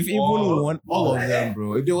Kissland, if even one, all of them,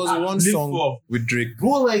 bro. If there was one song with Drake,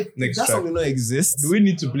 bro, like next that track song would not exist. Do we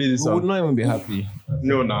need to play this we song? would not even be happy.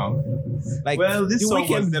 No, now. Like, well, this song Weeknd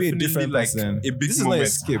was would be a definitely different like person. a big This is moment. not a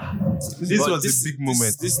skip. This was a big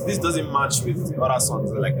moment. This doesn't match with the other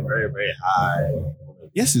songs. They're like a very, very high.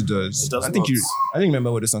 Yes, it does. It does I think not. I think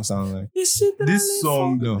remember what the song sounds like. This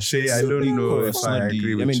song, Shay, I don't know if I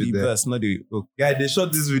agree with you the there. verse, not the hook. Guy, they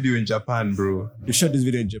shot this video in Japan, bro. They shot this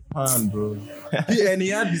video in Japan, bro. And he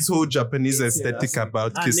had this whole Japanese aesthetic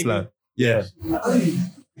about Kissland. Yeah. To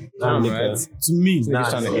me, it's not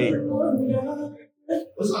trying to hate.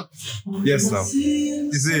 Yes, now.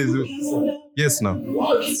 He says, yes, now.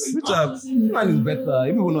 Which Man is better.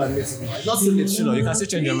 If people know admit it. It's not too late, you can still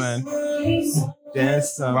change your mind.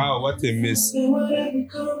 Yes. Wow, what a miss. This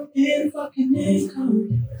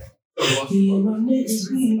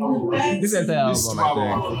entire album,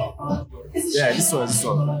 I think. Yeah, this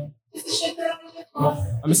one.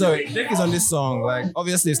 I'm sorry, Drake is on this song. Like,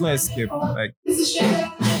 obviously, it's not a skip. Like,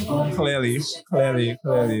 clearly,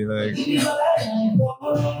 like.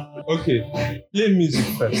 Okay, play music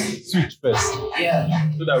first. Switch first.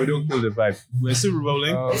 Yeah. So that we don't kill the vibe. We're still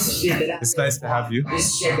rolling. It's nice to have you.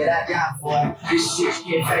 This shit that I got for this shit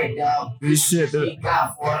get fake, dog. This shit.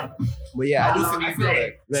 Got for But yeah, I feel like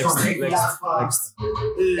Next. That's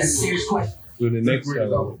serious question. So the next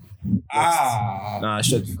one. nah,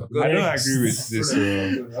 shut the fuck up. I don't agree with this.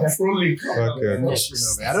 Okay.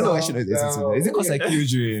 I don't know why I should listen to this. Is it because I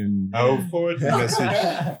killed you in? I will forward the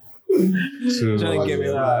message. Trying to get me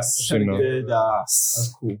that.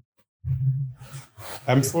 That's cool.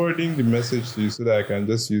 I'm forwarding the message to you so that I can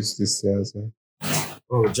just use this answer.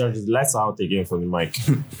 Oh, George, the lights are out again from the mic.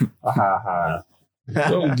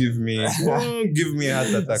 Don't give me a heart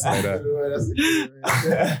attack like that.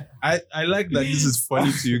 I like that this is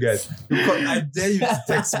funny to you guys. Because I dare you to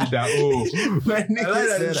text me that, I like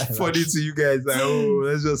that it's funny to you guys. Like,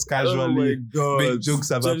 let's just casually make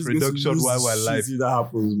jokes about production while we're live. That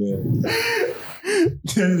happens, man. I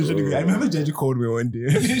remember Jenji called me one day.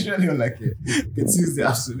 He's really on like a Tuesday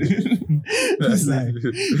afternoon. He's like,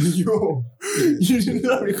 yo, you did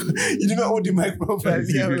not hold the mic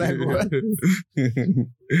properly. I'm like, what?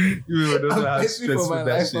 You don't know how stressful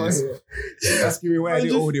that shit is. Asking me why I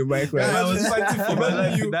didn't hold the mic right. I was fighting for my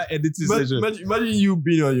life in that editing session. Imagine you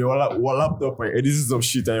being on your laptop and editing some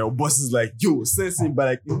shit and your boss is like, yo, say something by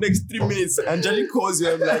like the next 3 minutes and Jenny calls you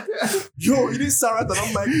and I'm like, yo, you didn't sound right,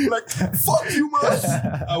 and I'm like, fuck you, man.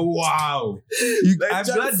 Wow. I'm glad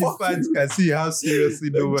the fans can see how seriously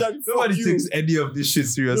nobody takes any of this shit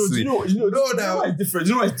seriously. No, why it's different.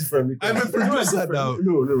 You know why it's different? I'm a producer now.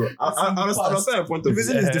 No. I understand the point of The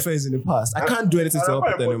reason is different in the past. I can't do anything to help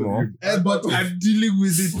it anymore. But I'm dealing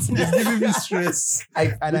with it. It's giving me stress. We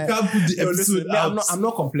can't put the episode out. I'm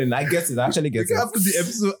not complaining. I get it. I actually get it. We can't put the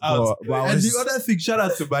episode out. And the other thing, shout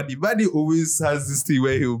out to Buddy. Buddy always has this thing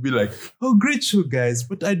where he will be like, oh, great show, guys.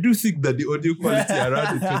 But I do think that the audio quality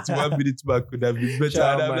around the 21 minutes mark could have been better.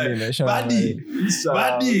 Shout And out I'm Buddy, like, shout out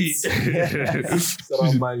Buddy.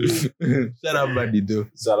 Shout out Buddy, though.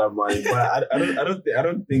 But I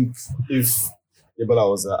don't think if Ebola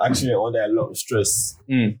was actually under a lot of stress.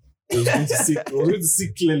 It was going to see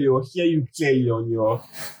clearly or hear you clearly on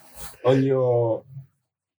your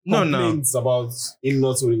complaints about him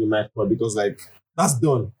not holding the mic, because like that's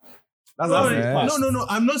done. No.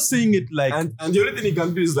 I'm not saying it like. And the only thing he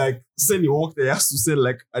can do is like send the work that he has to send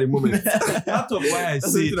like at the moment. Part of why I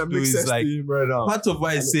say it though is like right now. Part of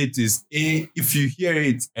why I say it is if you hear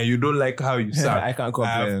it and you don't like how you sound, I can't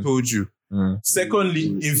complain. I have told you. Secondly,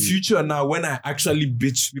 in future now, when I actually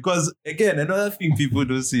bitch, because again, another thing people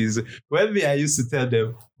don't see is when I used to tell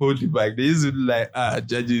them, hold the mic, they used to be like,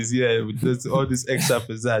 judges here with all this extra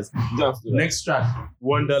pizzazz. Next track,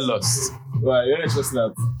 Wanderlust. Right, you're not just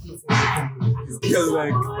that. Because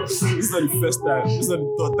like, this is not the first time, this is not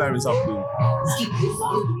the third time it's happening.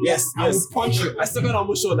 Yes. I will punch you. I second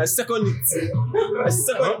emotion. I second it.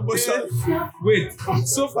 Wait,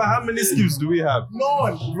 so far, how many skips do we have?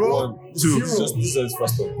 None, bro. 1, 2. Just this is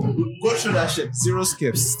first one. Go through that shit. 0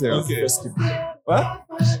 skips still. Okay. First skip. What?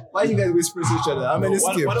 Why you guys whispering to each other? How many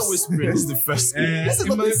skips? Why don't whisper? This is the first skip. This is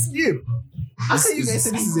not a skip. How can you guys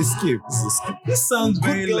say this is a skip? This sounds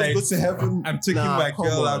very Good girls like go to heaven. I'm taking Nah, my come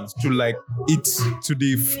girl on. out to like eat to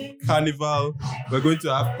the carnival. We're going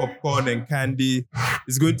to have popcorn and candy.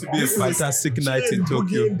 It's going to be a fantastic night in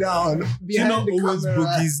Tokyo. Down She not always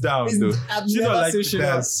boogies down though. She not like to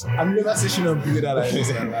dance. I've never seen she not boogie down like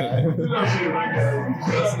this.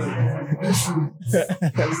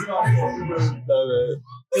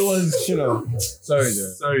 It was,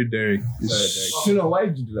 Sorry, Derek. Why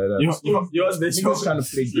did you do like that? You're trying to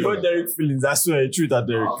play you got Derek feelings. I swear, you treat that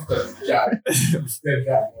Derek.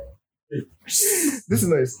 This is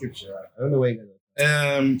not a skip, sure. I don't know why you guys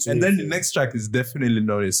And then the next track is definitely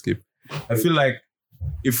not a skip. I feel like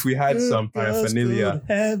if we had some paraphernalia,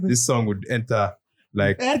 this song would enter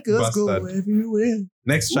like bastard. everywhere.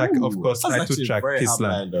 Next track, of course, title track,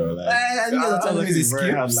 Kissland. Is it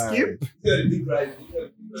skip?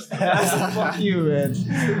 Fuck you, man.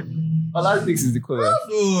 All I think is the color.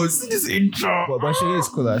 Oh, see this intro. But she is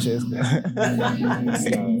cooler. She is cooler.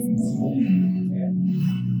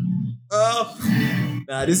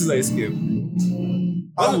 Nah, this is like a skip.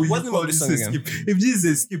 What's the name of this song again? If this is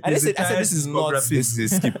a skip, I said this is not this is a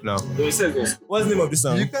skip now. What's the name of this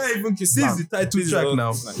song? You can't even kiss. This is the title track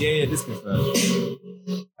now. Yeah, this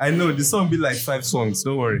is I know the song be like 5 songs.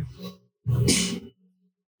 Don't worry.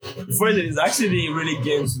 Friend, it's actually really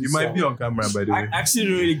get into You might be on camera, by the way. I actually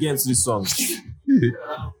didn't really get into this song.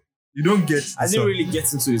 You don't get. I didn't really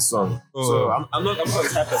get into this song. Oh. So I'm not as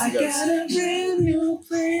hype as you guys. a brand new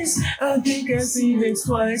place. I think I've seen it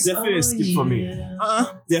twice. Definitely a skip for me.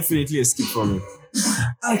 Definitely a skip for me.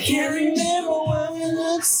 I can't remember when we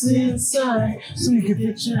looked inside, so you can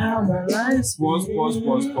picture how my life's Pause.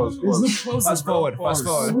 Fast forward.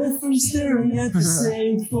 went from staring at the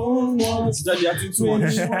same four walls. Daddy, you're doing too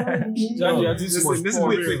much. Daddy, you're doing too much. This is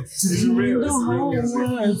Pause. real. This is real music.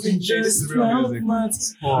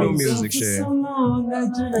 Real music, Shay. So long, I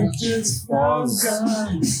just forgot.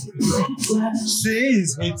 She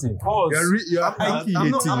is hating. Pause. You're highly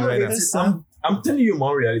hating right now. I'm telling you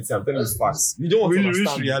my reality. I'm telling you facts. You don't want to Really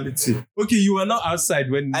understand rich reality. Okay, you were not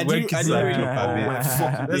outside when kids I are didn't really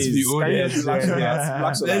Let's be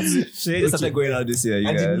honest. Shade started going out this year, you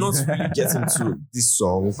I guys. did not really get into this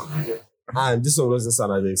song, and this song doesn't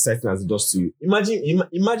sound as exciting as it does to you.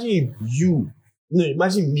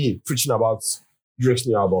 Imagine me preaching about Drake's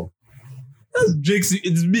new album. That's Drake's.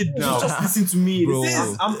 It's mid now. Just listen to me, Bro.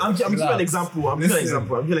 I'm giving an example. I'm giving an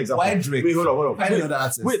example. Why Drake? Wait, hold on. Find another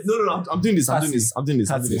artist. Wait, no. I'm doing this. Wait, hold on.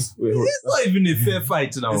 It's not even a fair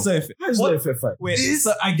fight now. It's not a fair. It's not a fair fight. Wait, It's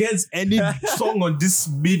against any song on this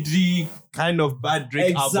midi kind of bad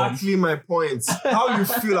Drake album. Exactly my point. How you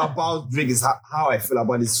feel about Drake is how I feel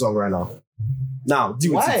about this song right now. Now,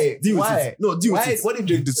 deal with it. Deal with it. No, deal with it. What did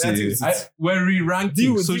Drake do to you? We're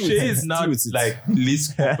re-ranking. So she is now deal with it. like the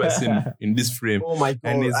least cool person in this frame. Oh my god!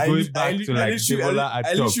 And it's going back to like Debola at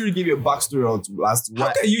I top. literally gave you a backstory on last.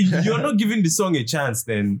 How can you're not giving the song a chance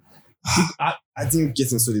then? I didn't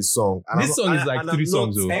get into this song. And This song is like 3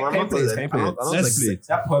 songs though. Can you play it? Let's play it.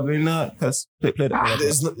 That probably not. Because play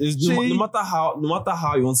that. no matter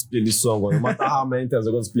how you want to play this song, or no matter how many times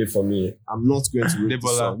you're going to play for me, I'm not going to rate this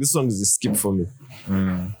Debola. song. This song is a skip for me.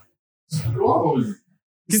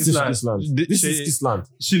 This is Kissland. Kissland. This is Kissland.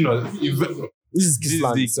 She knows. This is This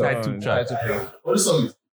Kissland. is the title track. What song?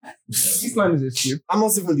 This man is a skip. I'm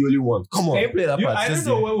not even the only one. Come Can you on. play that part? I don't Just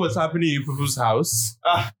know what was happening in people's house.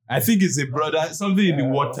 I think it's a brother, something in the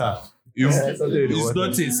water. something in the It's water.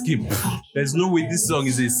 not a skip. There's no way this song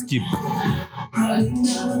is a skip.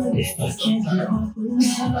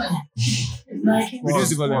 Reduce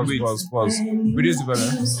the volume. Pause. Reduce the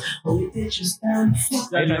volume.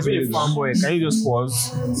 Yeah, you're being a fanboy. Can you just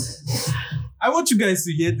pause? I want you guys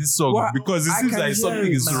to hear this song because it seems like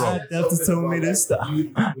something is wrong. Have to tell me this stuff.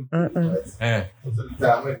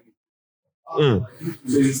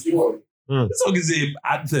 This song is an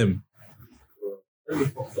anthem.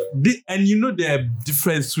 And you know there are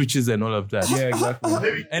different switches and all of that. Yeah,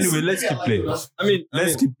 exactly. Anyway, let's keep playing.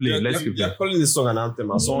 Let's keep playing. You're calling this song an anthem,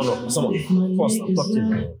 and someone first I'm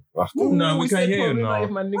talking. No, we can hear you now.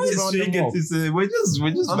 We're just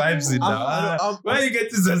vibes in now. Why you get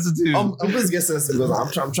this sensitive? I'm going to get sensitive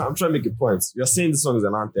because I'm trying to make a point. You're saying this song is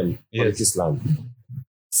an anthem for the Kisland.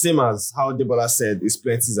 Same as how Debola said, "Is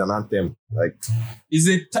Plenty" is an anthem. Like, is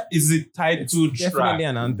it tied to track? Definitely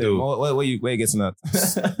an anthem. Where you getting at?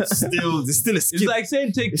 It's still a skip. It's like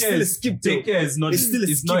saying "Take Care." Take Care is not.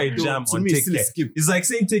 It's not a jam on Take Care. It's like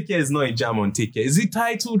saying "Take Care" is not a jam on Take Care. Is it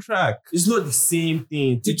tied to track? It's not the same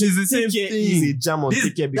thing. It is the same thing. Is a jam on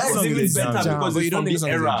Take Care because that's even better because it's from this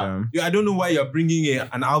era. I don't know why you're bringing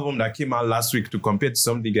an album that came out last week to compare to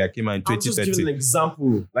something that came out in 2013. I'm just giving an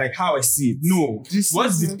example, like how I see it. No,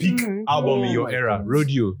 what's the peak album in your era?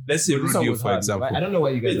 Rodeo. Let's say Rodeo, for example. I don't know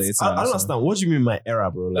why you guys are. I don't understand. What do you mean my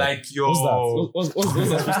era, bro? Like your... What's that? What's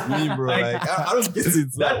that supposed to mean, bro? Like, I don't get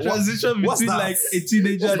it. That transition between like a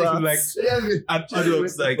teenager to like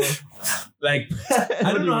adults, like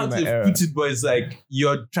I don't know how to put it, but it's like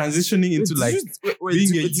you're transitioning into like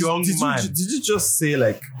being a young man. Did you just say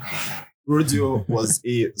like Rodeo was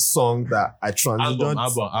a song that I transitioned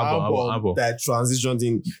album that I transitioned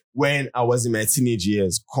in when I was in my teenage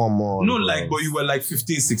years? Come on. No, bro. like, but you were like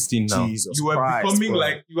 15, 16 now. Jesus you were Christ, becoming bro.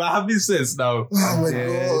 like, you are having sense now. Oh my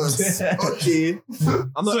God. Okay.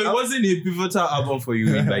 It wasn't a pivotal album for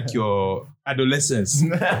you in like your adolescence.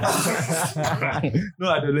 No,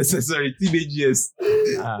 adolescence, sorry, teenage years.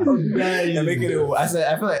 You're making it. I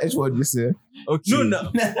feel like H word you say. Okay. No.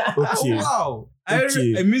 Okay. Oh, wow.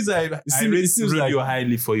 Okay. It means I rate Rodeo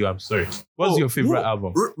highly for you. I'm sorry. What's your favorite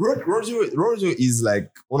album? Rodeo is like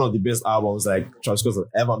one of the best albums like Travis Scott has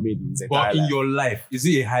ever made in his entire But in life. your life, is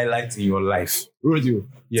it a highlight in your life? Rodeo,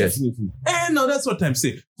 Yes. definitely. No, that's what I'm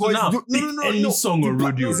saying. So But now, any song on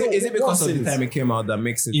Rodeo. Is it because of the time it came out that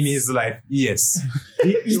makes it In his life, yes.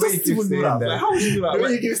 You doesn't even know that. Like, how would you know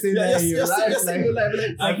that? you keep saying that in your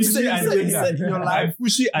life, I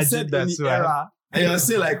push it agenda to her. And you're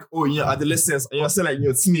saying like, oh, in your adolescence, and you're saying like in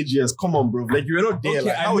your teenage years, come on, bro. Like, you were not there. Okay,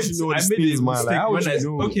 like, how would you know what I this made thing a is, man? Like, mistake how would when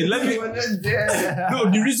you know? Okay, let me.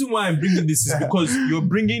 No, the reason why I'm bringing this is because you're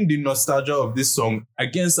bringing the nostalgia of this song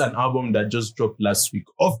against an album that just dropped last week.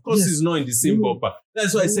 Of course, it's not in the same ballpark.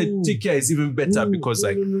 That's why I said Take Care is even better because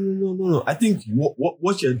like No. I think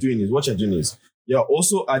what you're doing is you're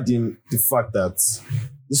also adding the fact that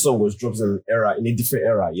this song was dropped in a different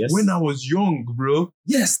era, yes? when I was young, bro.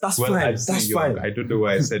 Yes, that's Well, fine. I'm saying That's young. fine. I don't know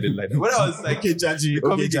why I said it like that. When I was like, Okay, Jaji.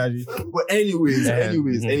 But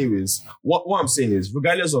anyways, what I'm saying is,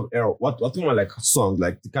 regardless of era, what talking about like songs,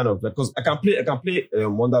 like the kind of like, because I can play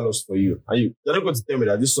Wanderlust for you, and you're not going to tell me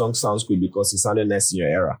that this song sounds good because it sounded nice in your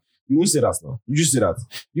era. You won't say that now. You just say that.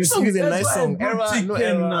 You song is a that's nice why song. I brought Era, no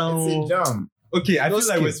Chicken era, now. it's a jam. okay, I feel like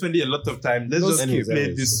skip. we're spending a lot of time. Let's No just skip, play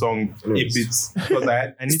anyways. this song a Anyways. bit because I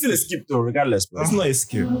need It's still a skip though, regardless, bro. It's not a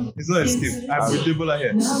skip. It's not a skip. I'm with Debola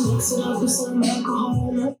here. Look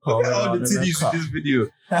at all the TDs in this video.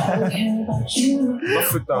 Not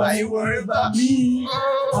freaked out. Why you worry about me?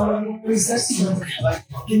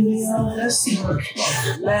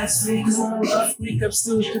 Last week was a rough week. I'm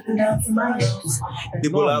still cooking out for my nose.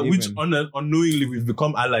 Debola, No, which even. unknowingly we've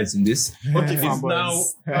become allies in this. Okay,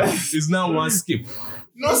 It's now one skip.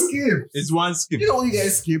 No skip. It's one skip. You know what you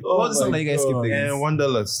guys skip? Oh What's the song my that you guys God. skip? And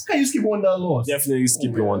Wanderlust. Can you skip Wanderlust? Definitely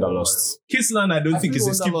skipping Wanderlust. Kissland, I don't think feel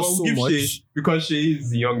it's a skip. Wanderlust We'll so give much. Shay because Shay is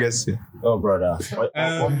the youngest here. Oh, brother.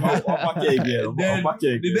 I'm back here again. Then I'm back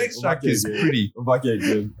here again. the next I'm track back here is again. pretty. I'm back here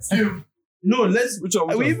again. No, let's. Which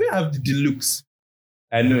one? We even have the deluxe.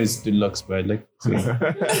 I know it's deluxe, but I like to say.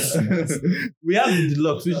 We have the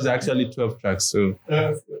deluxe, which is actually 12 tracks. So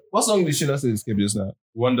What song did she not say skip just now?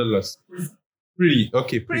 Wanderlust. Pretty.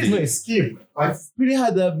 Okay, Pretty is pretty. not a skip. Pretty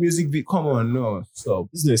had that music beat. Come on, no, stop.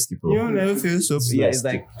 This is not a skip, bro. You never feel so. Yeah, it's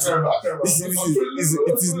like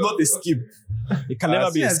It is not a skip. It can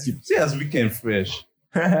never be a skip. See as Weeknd fresh.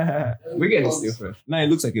 Weeknd is still fresh. Now it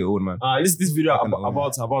looks like an old man. This video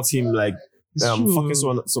about him like true. fucking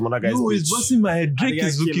some other guys. No, it's busting my head. Drake And the guy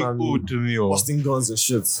is came looking and old to me. Oh. busting guns and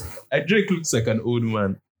shit. Drake looks like an old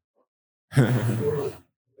man.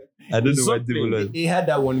 I don't know what Debola is. He had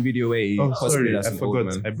that one video where he Oh, sorry, cosplayed as I an old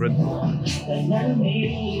forgot. man. I brought.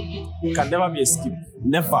 It can never be a skip.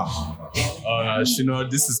 Never.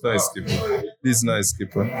 This is not a skip. This is not a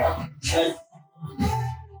skipper.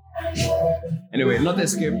 Anyway, not a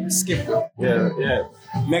skip. Skip. Yeah.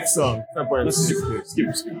 Next song.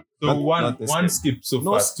 Skip. So Not one a skip so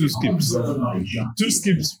far. Two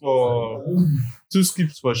skips. Two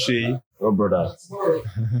skips for Shay. Oh, brother.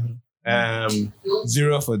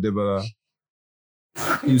 0 for Deborah.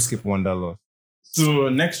 You skip $1. So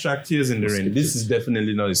next track, Tears in the Rain. This is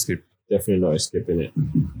definitely not a skip. Definitely not skipping it.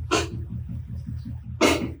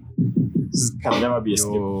 This can never be a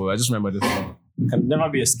skip. Yo, I just remember this song. Can never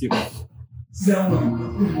be a skip.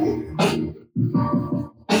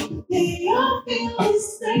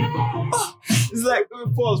 It's like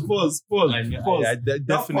pause.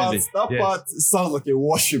 Definitely. That part sounds like a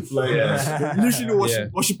worship. Like literally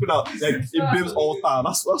worshiping out like a babe's altar.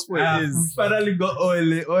 That's what it is. We finally got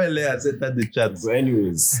OLA has entered the chat. But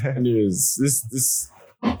anyways, this This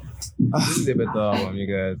is a better album, you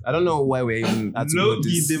guys. I don't know why we're even at to go Loki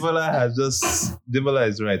this. Devola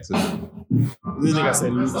is right. So. this nigga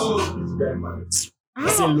said I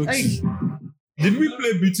said Loki. Did we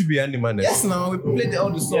play Beauty Behind the Madness? Yes, now we played all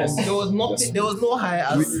the songs. There was nothing. There was no high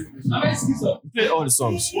as We played all the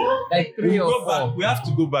songs. like 3 or 4. We have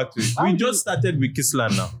to go back to it. We just started with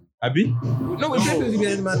Kissland now. Abi? No, we played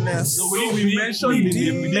with the Madness. No, we mentioned the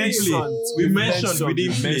name. We didn't play. We mentioned we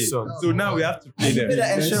didn't play. So now we have to play We played the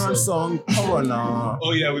them. Ed Sheeran song. Come on now.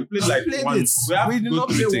 Oh yeah, we played like We played one. it. We have We to did go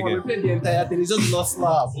not through play it one. We again. played the entire thing. It's just not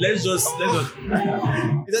slap. Let's just.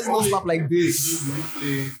 It does not slap like this.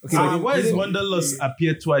 Okay, Why is Wanderlust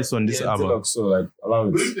appear twice on this album? So like allow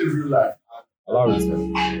it. Allow it.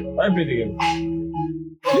 Why play the game?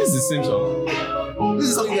 this is the same song. This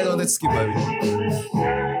is something you guys wanted to skip, baby.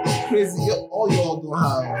 Crazy. All y'all don't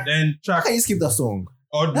have. Then How track can you skip that song?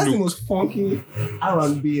 Odd That's the Look. most funky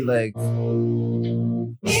R&B like.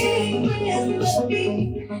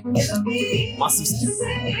 Massive skip.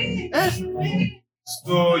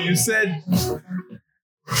 So you said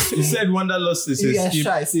Wanderlust is a Yeah, skip.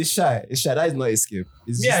 shy. It's shy. It's shy. That is not a skip.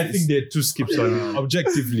 It's Yeah, I just- think there are 2 skips on it,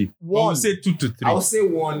 objectively. I One. would say 2 to 3. I would say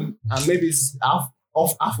 1 and maybe it's half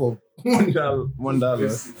of $1.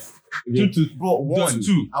 2 to Bro, 1.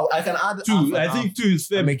 2. I can add 2. half and I half. think 2 is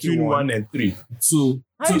fair Make it between 1. 1 and 3. Two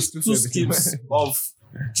is two skips of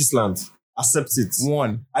Kissland. Accept it.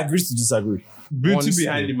 1. Agree to disagree. Beauty One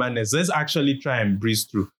Behind skip. the Madness. Let's actually try and breeze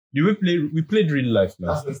through. Did we played Real Life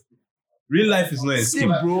now? Real Life is not a skip,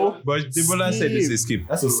 bro. But Debola said it's a skip.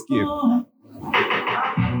 That's a skip. No.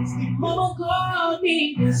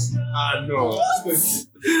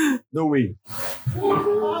 No way.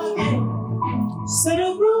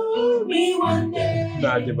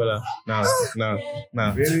 Nah, Debola.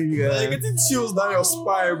 Nah. You're getting chills down your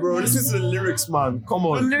spine, bro. Listen to the lyrics, man. Come The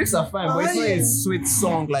on. lyrics are fine, but it's not a sweet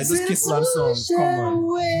song like those Kissland songs. Come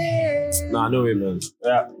on. Nah, no way, man.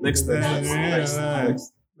 Yeah, next.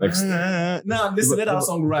 Nah, listen, let that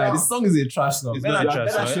song ride. This song is a trash song. It's not a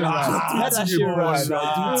trash song. Let that shit ride. Do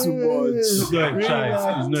too much. It's not a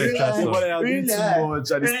trash. It's not a trash song. Doing too much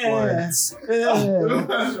at this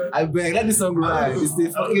point. I beg, let this song ride. It's the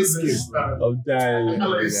fucking skip. I'm dying. I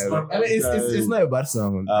mean, it's not a bad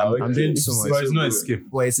song. I'm doing so much. But it's not a skip.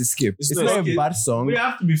 But it's a skip. It's not not a a skip. bad song, We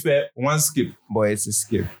have to be fair. 1 skip. but it's a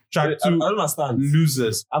skip. Track I 2. don't understand.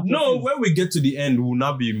 Losers. I'm No, confused. when we get to the end, we'll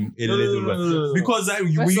not be a little bit. no. Because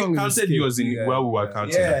we song is a counted skip, yours in yeah. where we were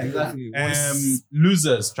counting. exactly.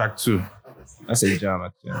 Losers, track 2. That's a jam,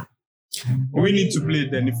 actually. We need to play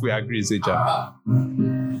it then if we agree it's a jam.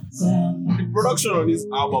 The production on this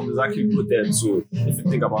album is actually good there too. If you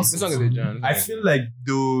think about This song is a jam. I feel like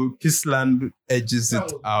though Kissland edges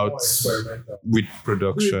it out with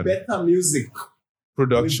production. better music.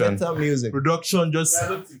 Production. Better music. Production just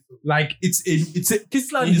like it's a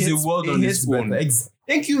Kissland is a world on its own.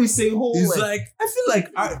 Thank you. It's a whole. It's like I feel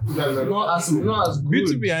like not as good.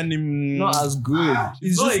 Beauty Behind him. Not as good.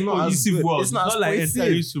 It's just just not a cohesive good. world. It's not as like cohesive.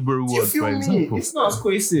 entering Subaru You world, feel for me? example. It's not as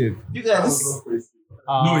cohesive. You guys.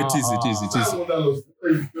 No, it is.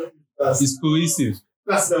 It's cohesive.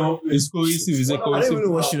 It's cohesive. It's a I don't cohesive. even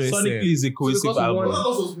know what should I say. Sonically, is a cohesive Because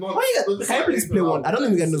album. Why you guys, can you please play one? I don't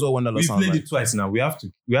think you guys know what Wonderlust We sounds played like. it twice now. We have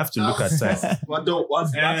to look at time. I don't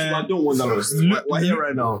Wanderlust. We're here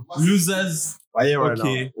right now. Losers. We're here right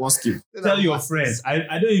Okay. now. One skip. Tell your friends. I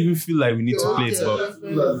don't even feel like we need to play it, but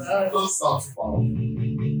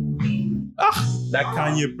that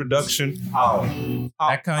Kanye production.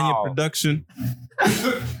 That Kanye production.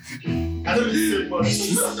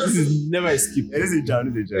 This is never a skip. It is a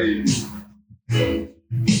jam.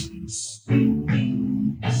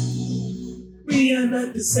 We are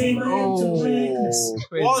not the same. I am too reckless.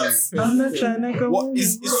 What? I'm not trying to go. What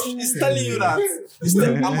is it's telling you that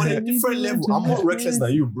I'm on a different level. I'm more reckless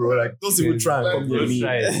than you, bro. Like, don't even try and come near me.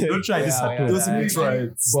 Don't try this at home. Don't even try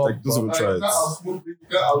it. Like, don't even try it.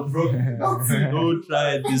 Don't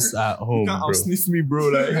try this at home, You can't bro. outsniff me, bro.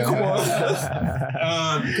 Like, come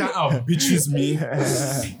on. You can't out-bitches me.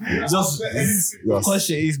 Just Cause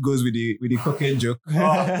she goes with the cocaine joke. come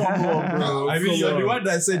on, bro. I mean, you're the one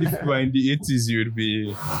that said if you were in the 80s, you would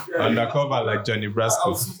be undercover like Johnny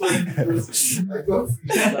Brasco.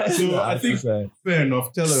 So I think fair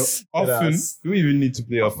enough. Tell her often. Do we even need to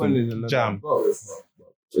play often? Jam.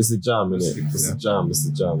 It's the jam, innit? It's the jam. It's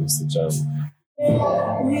the jam. It's the jam.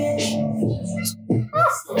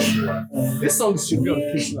 This song should be on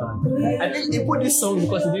Kissland. I think they put this song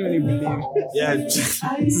because they didn't really believe. Yeah. This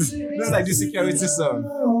is like the security song.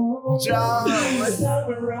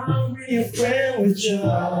 It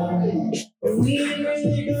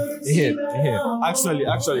hit. Actually,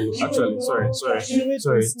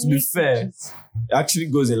 sorry. To be fair, it actually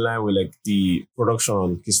goes in line with like the production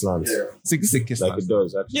on Kissland. It's a Kissland. Like it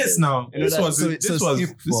does. Actually. Yes, now this was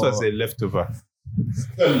a leftover.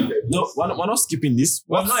 No, we're not skipping this.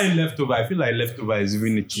 Well, not a leftover. I feel like leftover is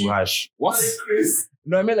even too harsh. What?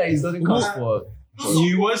 No, I mean like it doesn't count for.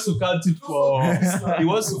 He wants to count it for. He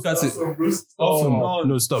wants to count it. Often.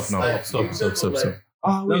 No, stop now. Stop. Wait,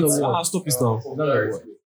 stop this now.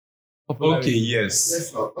 Okay,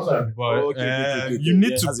 yes. But you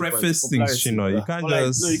need to preface things, Shino. You can't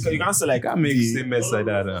just. No, you can't say like can't make statements like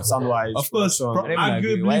that. sound wise. Of course, agree. Why arguably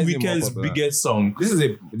is it more Weeknd's popular? biggest song. This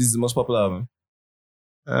is the most popular album.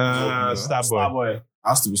 Starboy. Starboy.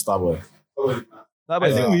 Has to be Starboy. I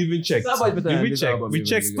think we even checked. Starboy better Did than we this check? album, We even.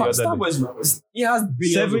 checked the other day. Starboy. He has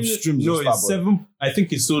billions of streams. No, of it's Starboy. 7. I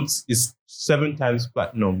think it's 7 times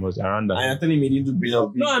platinum, was around that. And you're telling me he didn't do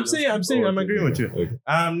billions. No, I'm agreeing with you. Okay.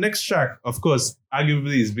 Next track, of course,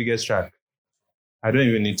 arguably his biggest track. I don't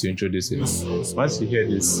even need to introduce it. Once you hear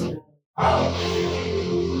this,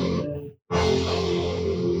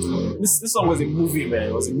 This song was a movie, man.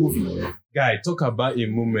 It was a movie. guy, talk about a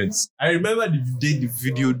moment. I remember the day the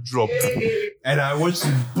video dropped, and I watched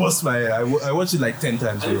it bust my head. I watched it like 10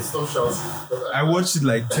 times. Bro. I watched it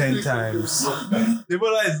like 10 times.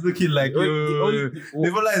 Debola is looking like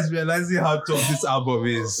Debola is realizing how tough this album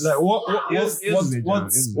is. Like what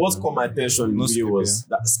caught my attention in the video was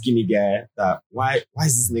that skinny guy. That why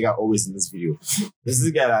is this nigga always in this video? This is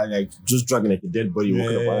this guy that like just dragging like a dead body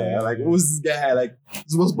walking up. Like who's this guy? Like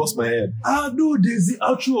this was bust my head. No, there's the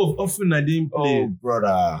outro of Often I didn't play. Oh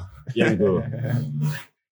brother, yeah go.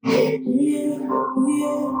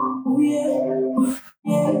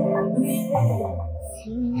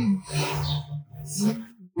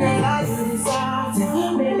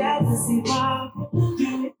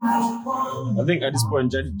 I think at this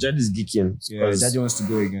point, Jad is geeking. Yeah, Daddy wants to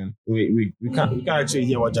go again. We can't actually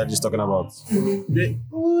hear what Jad is talking about.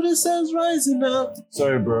 The sun's rising up.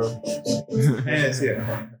 Sorry, bro. Yes,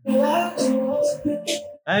 yeah.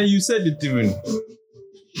 And you said it even.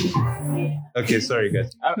 Okay, sorry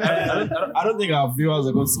guys. I don't think our viewers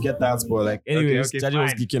are going to get that, but like, anyways, okay, Jad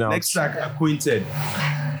was fine. geeking out. Next track, Acquainted.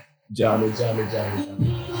 Jammy.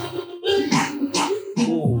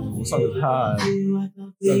 Oh, this song is hard.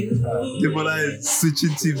 Debola is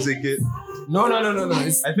switching teams again. No.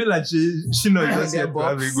 It's I feel like she knows just here to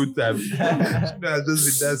have a good time. She has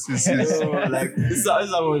just been dancing since. Like this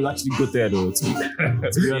album is actually good there though. To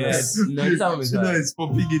be honest. no, this album is She hard. knows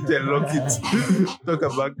popping it and lock it. Talk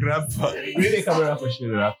about grandpa. We need a camera for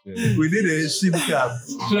shit after. We need a shin cap.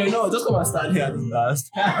 No, just come and stand here at the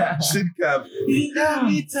last. Shin cap.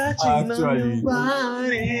 Actually.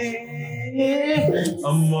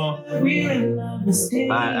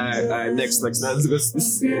 Next.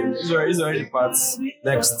 These are already parts.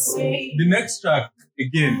 Next. The next track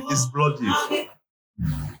again is Bloody.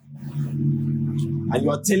 And you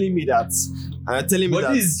are telling me that. And you're telling me But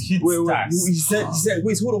that. this is hit stars. He said.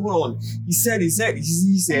 Wait, hold on. He said.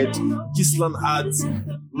 Kissland had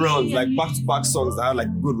runs like back-to-back songs that had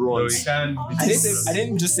like good So runs. you can. I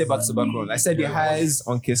didn't just say back-to-back run. I said the highs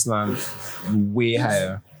on Kissland way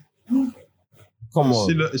higher. Come on.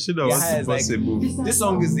 She know what's highs, like, possible. this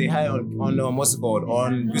song is a high on what's it called?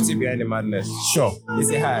 On Beauty Behind the Madness. Sure, it's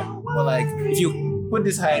a high. But like, if you put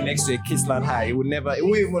this high next to a Kissland high, it won't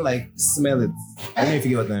even like smell it. I don't know if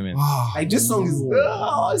you get what I mean. Like this song is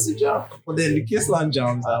it's a jam. But then the Kissland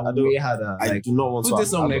jams are way harder. I Like, do not want put to.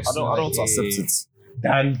 this song next I don't to want to accept it.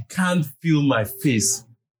 And can't feel my face.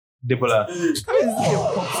 Debola.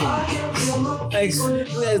 Like, who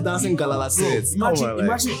is dancing Galala sets?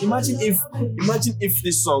 Imagine if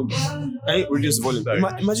this song. Can you reduce the volume?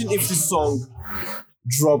 Imagine if this song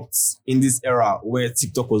dropped in this era where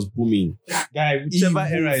TikTok was booming. Guy, whichever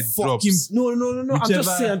era it drops. No. I'm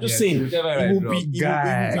just saying. It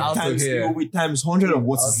will be times 100 of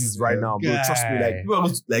what it is right now, bro. Trust me, like people are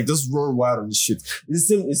going to, like just run wild on this shit. It's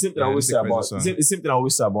the same thing I always say about. The same thing I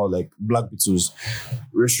always say about like Black Beatles,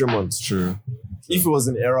 restaurants. True. If it was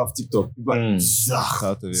an era of TikTok, people it's just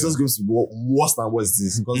going to be worse than what it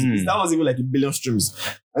is. Because that was even like 1 billion streams.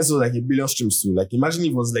 This was like 1 billion streams too. Like imagine if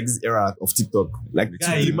it was like this era of TikTok. Like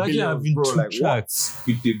imagine having two tracks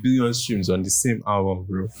with 1 billion streams on the same album,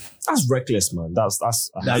 bro. That's reckless, man. That's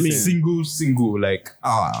I mean single, like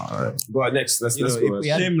But next, let's go. If we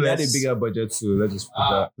had a bigger budget too, let's just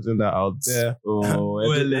put that out there. Oh,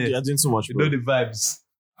 you're doing too much, bro. You know the vibes.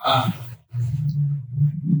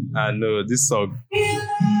 I know this song.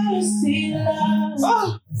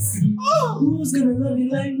 Who's gonna love you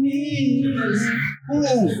like me?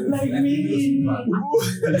 Like me.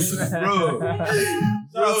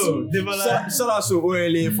 Bro, shout out to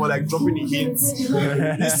OLA for like dropping the hints.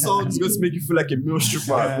 This song is going to make you feel like a male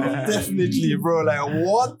stripper. Definitely, bro. Like,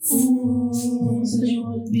 what? Ooh, said you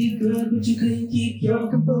wanna be good, but you couldn't keep your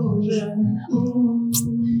composure. Ooh,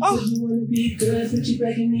 said you wanna be good, but you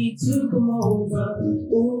begging me to come over.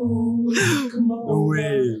 Ooh, come over. No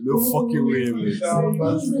way. No fucking way, man. No,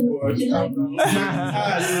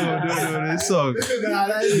 this song.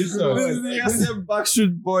 This song. I said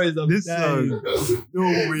Backstreet Boys. This song. No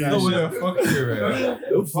way. No way. Fuck you, man.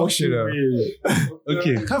 No fucking way.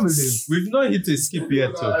 Okay, can't believe we've not hit a skip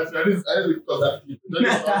yet.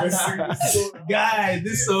 Guy,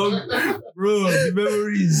 this song, bro, the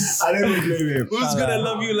memories. I don't blame him. Who's gonna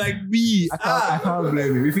love you like me? I can't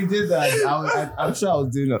blame him. If he did that, I'm sure I was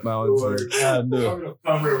doing it my own work. No.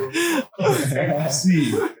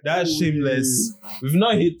 See, that's shameless. We've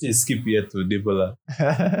not hit a skip yet to Debola.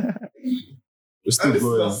 We're still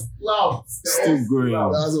going. Still going.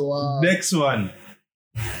 That's wild. Next one.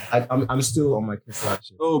 I'm still on my kiss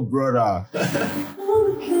action. Oh, brother.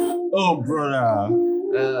 Oh, brother.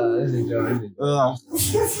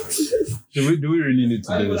 Do we really need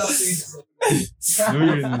to do this? Do we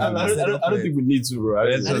really need to do I don't think we need to, bro. No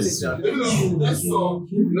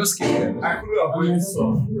skip. I couldn't avoid this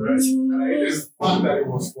song, right? And I just found that it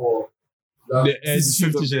was for the edge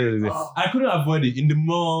 50 shades. I couldn't avoid it in the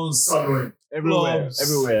malls, everywhere, clubs,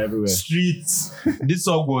 everywhere. streets. This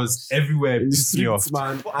song was everywhere. It pissed me off.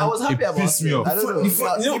 Man. I was happy about pissed me off. I don't know.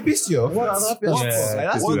 You pissed you off? I was happy about Yeah. Like,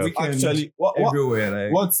 that's What the Weeknd actually? everywhere.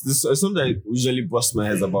 Like, What's this? Something that usually busts my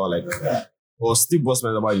head about, like, or still busts my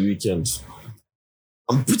head about the Weeknd.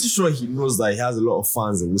 I'm pretty sure he knows that he has a lot of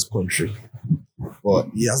fans in this country, but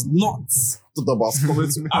he has not thought about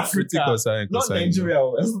coming to Africa. Not Nigeria.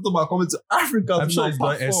 He has not thought about coming to Africa. I'm sure it's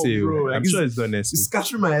done essay. bro. I'm sure it's done essay. It's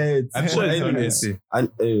scattering my head. I'm sure it's done essay.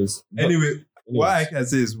 And anyways, Anyway, what I can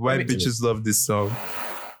say is white bitches love this song.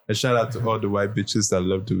 A shout out to all the white bitches that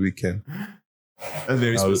love The Weeknd. that's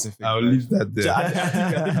very specific. I'll leave that there. I think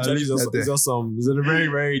I'll leave that there. it's awesome. It's on a very,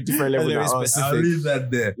 very different level Very than us. specific. I'll leave that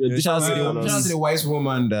there. Shout out to the white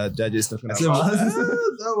woman that Judge is talking I said, about.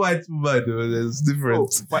 that white woman, though, there's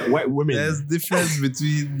difference. White women. There's difference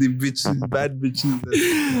between the bitches, bad bitches.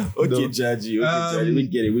 Okay, Jaji. We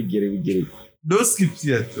get it. No skips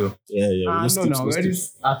yet, though. Yeah. No, already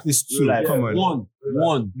at least two. Like, Come on.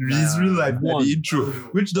 one. It's real life, the intro,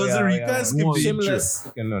 which doesn't you can't skip the intro. Shameless.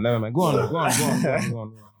 Okay, no, never mind. Go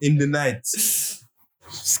on. In the night.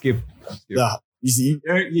 Skip. Yeah. You see,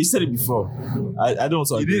 Eric, you said it before. I don't want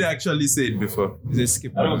to You agree. did actually say it before. Is it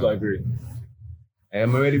skip? I don't want to agree. I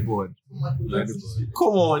am already bored.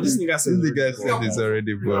 Come on, this nigga said It's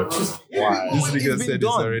already bored. Why? This nigga said it's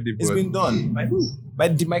already It's bored. been done. By who? By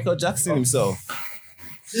Michael Jackson himself.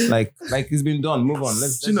 Like it's been done. Move on.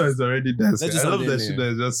 Let's Chino is already dancing. let's just I love that have Chino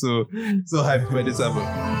is just so hyped by this album.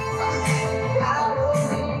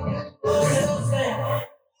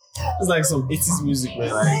 It's like some 80s music, man.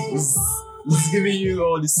 Like, it's giving you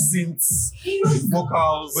all the synths, the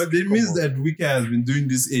vocals. But it means that Weeknd has been doing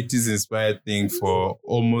this 80s inspired thing for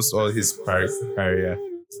almost all his career.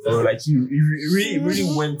 Bro, like he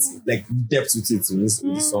really went like depth with it in this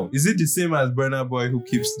song. Is it the same as Burna Boy who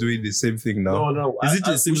keeps doing the same thing now? No. Is it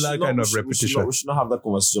a we similar should kind not- of we should repetition? We should not have that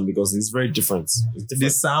conversation because it's very different. It's The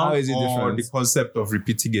different sound How is it or different? the concept of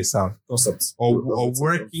repeating a sound concepts. or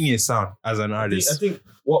working a sound as an I artist? think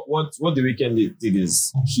what the Weeknd did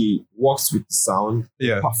is he works with the sound,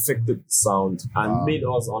 Yeah. perfected the sound, and made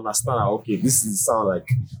us understand that, okay, this is the sound, like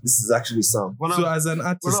this is actually sound. So as an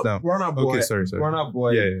artist now. Burna Boy, Okay, sorry. Burna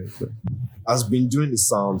Boy Yeah. has been doing the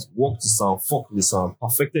sound, worked the sound, fucked with the sound,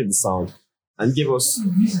 perfected the sound, and gave us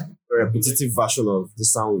a repetitive version of the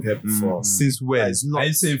sound we've heard before. Since when? That is not- Are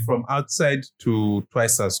you saying from outside to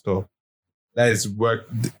twice as tall? That is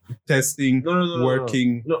testing,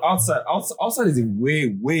 working. No, outside is a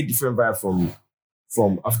way different vibe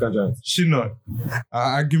from African Giant. Shino, our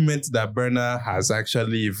argument that Burna has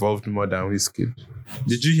actually evolved more than Wizkid.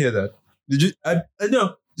 Did you hear that? Did you?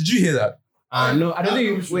 No. Did you hear that? No, I don't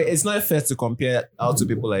think. Wait, it's not fair to compare how two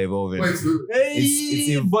people are evolving. Wait,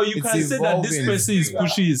 But you it's can say that this evolving. person is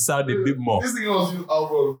pushing his sound a bit more. this thing was used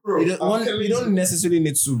album, bro. You don't necessarily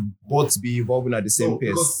need to both be evolving at the same No, pace.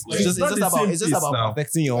 because, like, It's just not the about same it's just pace about now.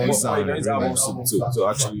 perfecting your own But sound. guys, really. album to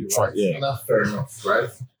actually try, yeah. And that's fair enough, right?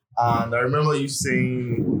 And I remember you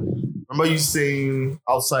saying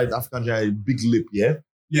outside African Giant, big lip, yeah?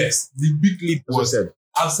 Yes, the big leap That's what I was said.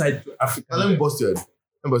 outside to Africa. Now let me bust your head.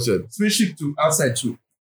 Spaceship to outside too.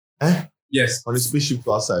 Eh? Yes. On the spaceship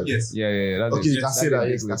to outside. Yes. Yeah. That's Okay, you can that's say that, a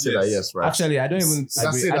yes, big you can say leap. that, yes, right? Actually, I don't even You can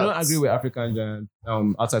agree. say I don't that. agree with African Giant.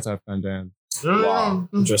 Outside to African Giant. No.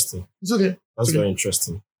 Interesting. It's okay. That's Okay. very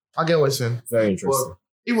interesting. I get what you're saying. Very interesting. But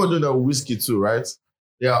even though that whiskey too, right?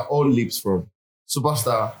 They are all leaps from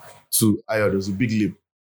Superstar to Ayo. There's a big leap.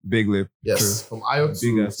 Big lip. Yes. From Ayo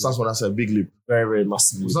Big to ass South on that side, big leap. Very, very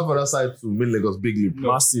massive. From South on that side to Main Lagos, big leap.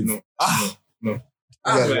 Massive. No.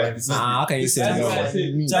 How can you say That's that? why I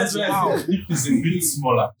say that's why I say leap is a bit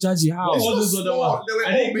smaller. Jaji, how? All those other ones. They were I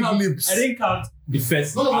all didn't big count. leaps. I didn't count the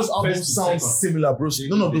first. None of those first albums to sound second. similar, bro.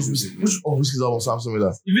 None of those which of Whiskey's albums sound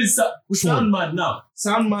similar. Even Which one? Soundman now.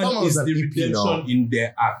 Soundman Soundman is is an the EP redemption now. in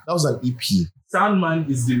their act. That was an EP. Soundman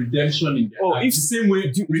is the redemption in their act. if- the same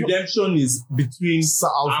way redemption is between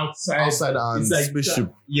outside and it's like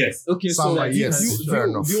Spaceship. Yes. Okay, so Sound like, like, do yes, you- fair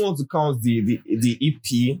do enough. you want to count the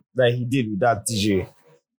EP that he did with that DJ?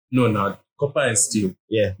 No, not Copper and Steel.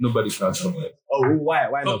 Yeah. Nobody counts Copper. Oh, why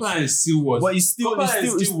Copper and Steel was. But it's still, Copper and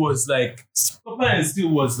Steel was like. Copper and Steel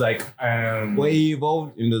was like. Well, he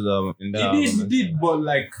evolved in the. He did, but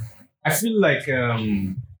like I feel like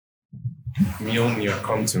Mio,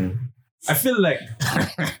 come to me. I feel like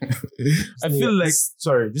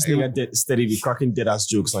sorry, this nigga dead steady be cracking dead ass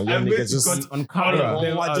jokes and young I'm going niggas to just cut on camera.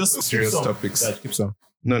 camera. We're just serious topics. Keep some.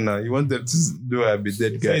 No, you want them to do I be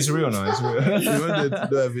dead guy. It's real now. It's real. You want them to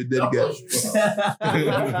do I be dead guy.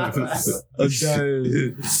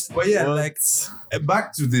 But yeah, like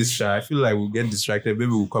back to this show. I feel like we'll get distracted.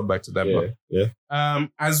 Maybe we'll come back to that. Yeah. But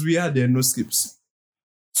as we are, there are no skips.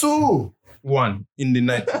 2. 1 in the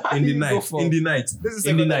night. In the night. In the night. This is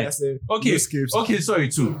In the everything I night. say. Okay. No skips. Okay, sorry,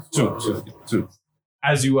 two.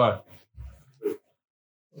 As you are.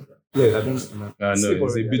 Yeah, I don't know. No, it's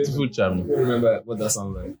a beautiful I charm. don't remember what that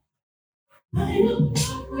sounds like.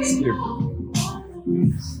 Skip.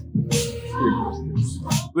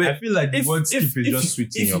 I feel like the If- word skip if- is if- just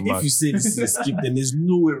sweet in If, your if mouth. you say this is a skip, then there's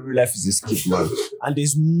no way real life is a skip, man. And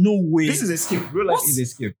there's no way. This is a skip. Real life is a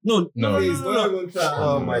skip. No. No.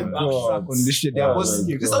 Oh my god. On this shit, they are Oh both my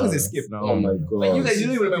skip. This God. song is a skip now. Oh my god. Like, you guys, you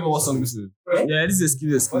don't even remember what song this is. Yeah, this is a skip.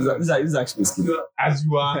 This is actually a skip. As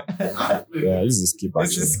you are. Yeah, this is a skip.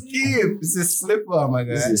 It's a skip. It's a slipper, my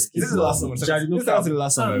guy. This is a skip. This is the last song. Charlie, no This is the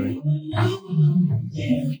last song,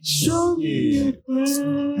 baby. Show me.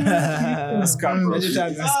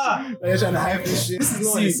 You're trying to hype this shit. This is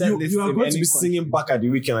not a See, set list you are in going to any be singing back at the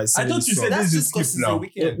weekend. I thought you said That's this is just skip because now. it's a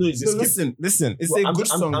weekend. No, it's a So skip. listen. It's a good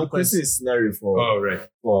song. I'm because- creating a scenario for Oh, right.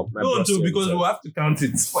 my No, birthday. because we'll have to count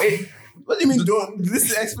it. What do you mean? Don't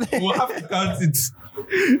listen. Explain. We'll have to count it.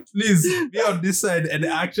 Please be on this side and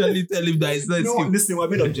actually tell him that it's not a No, skip. listen. We're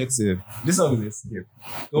being objective. This song is a skip.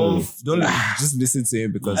 Don't just listen to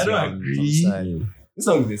him because I don't you're on agree. some side. This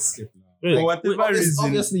song is a skip. For whatever reason,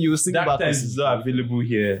 obviously you will sing that back. time is not available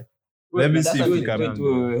here. Let me see if we can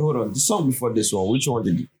Hold on. The song before this one, which one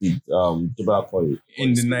did Deborah call it?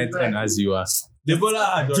 in the night and as you are. Deborah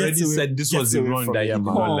had already Get away- said this get was the away wrong from that he here, did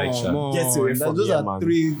man. not like Sha. Get away from Those here, are man.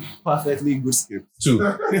 3 perfectly good skips. 2.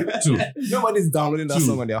 Nobody's downloading that Two.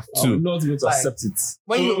 song on their I phone. will not going to Like- accept it.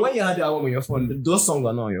 When you had the album on your phone, those songs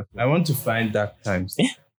are not on your phone. I want to find Dark Times.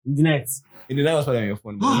 In the night. In the night was probably on your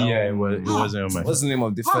phone. but Yeah, it wasn't on my phone. What's the name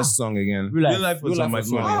of the first song again? Real life was on my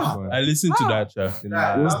phone. I listened to that, Sha.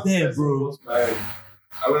 It was there, bro.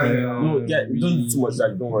 No, yeah, you don't need too much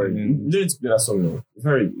that. Don't worry. You don't need to play that song now. It's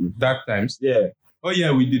very, Dark Times. yeah, Oh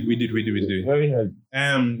yeah, we did. very heavy.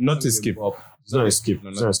 Not a skip. It's not a skip.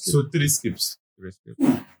 It's not a skip. So 3 skips.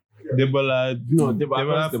 Debola. No,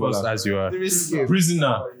 Debola first as you are. Prisoner.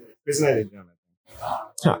 Prisoner is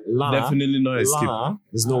John. Lana. Definitely not escape. Lana.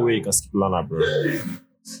 There's no way you can skip Lana, bro.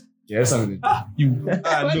 Yeah, something. No.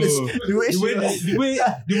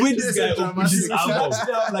 The way this guy opened this album.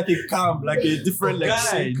 Like a camp, like a different like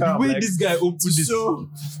Guy, camp, the way like, this guy opened this. to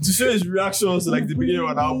show his reactions to like the beginning of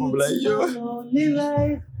an album, like yo,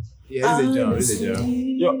 Yeah, it's a jam. It's a jam.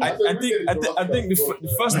 yo, I think the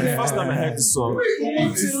first time I heard the song,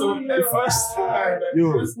 the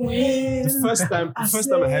first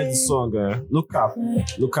time I heard the song, look up.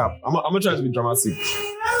 I'm gonna try to be dramatic.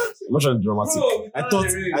 I'm not trying to be dramatic. I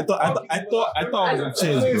thought I was in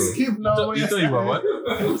chains, bro. You thought you were what?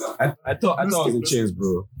 I thought I was in chains,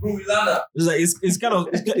 bro. It's like it's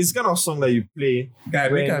kind of song that you play. Guy,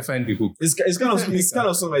 we when- can't find the hook. It's kind of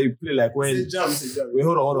song that you play like when. Wait,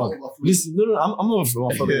 hold on. Listen, no, I'm not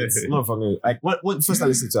fucking. I'm not fucking. Like when first I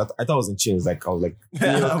listened to it, I thought I was in chains. Like I was like,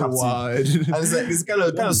 Wow. and it's like it's kind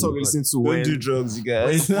of song you listen to when do drugs, you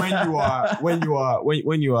guys. when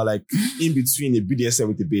you are like in between a BDSM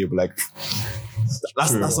with a babe, like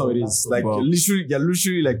that's how it is. Like Wow. you're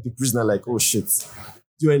literally like the prisoner, like oh shit,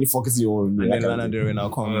 do any fucking thing you want. And Like, then Lana Del Rey now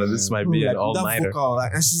come. This might be an like, all that nighter. vocal,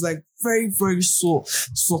 like, and she's like very very subtle.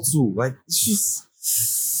 Like she's.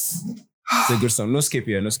 It's a good song. No skip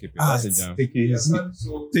here. That's a jam. Take it easy.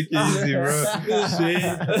 Take it easy, bro. Shit.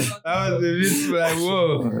 That was a bit like,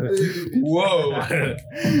 whoa.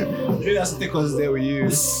 Maybe that's to take us there with you.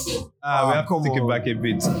 We have to take it back a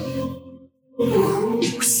bit.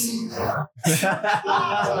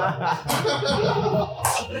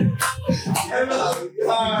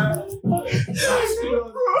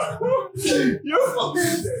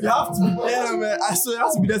 You have to be there, man. I swear you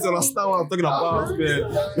have to be there to understand what I'm talking about, man.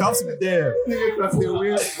 You have to be there.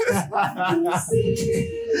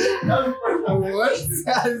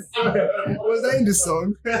 Was that in the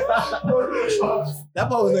song? That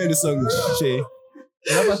part was not in the song, Shay.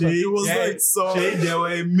 It was like so. There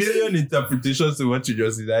were a million interpretations to what you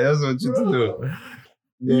just did. I just want you to know.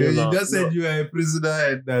 No, you no, just said you were a prisoner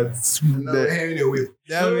and that's Hearing a whip.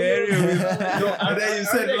 and then you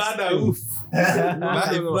said Lana, oof.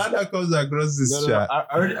 If Lana comes across this chat, I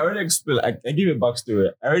already explained. I give you a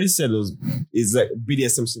backstory. I already said it's like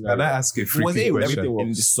BDSM scenario. can I ask a freaky Was it question? in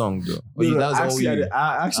the song though? No, That was all actually, you.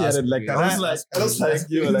 I actually added like Can I was like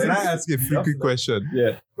Can I ask a freaky question?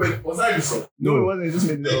 yeah. Wait, was that the song? No, it wasn't. It just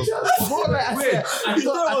made it up. Wait, I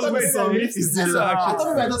thought it was a song. It's the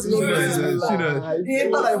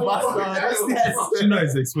Chino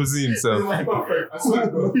is exposing himself. Perfect. I swear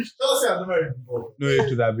to God. Just say I've never heard it before. No, it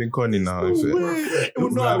would have been corny now. If It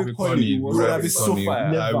would not have been corny. It would have been so fire.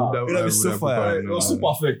 I would It would have been so fire. It was so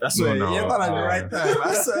perfect. I swear. No, You thought at the right time.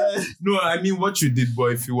 I swear. No, I mean what you did,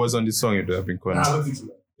 boy. If it was on the song, it would have been corny. I don't think so.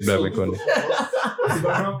 It would have been corny.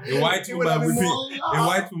 A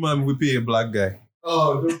white woman whipping a black guy.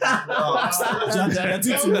 Oh, don't. You're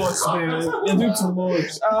doing too much, man. You're doing too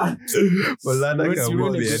much. But Lana When can you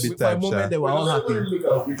whip me really- anytime. for a moment they were all happy.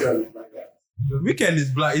 Weeknd is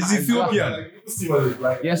black. Is Ethiopian.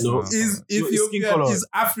 Yes, No. Is skin Ethiopian. color. Is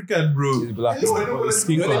African, bro. He's black. Skin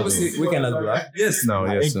You color. never see Weeknd as black. Yes, now,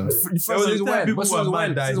 yes. Sir. The first There was Since a time when? people But were since mad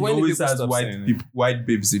when? that Since he when did always people has stop saying it? white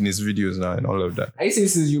babes in his videos now and all of that. I say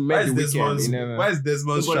since you Why met is the Weeknd. Why is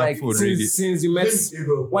Desmond But like Stratford really? since you met,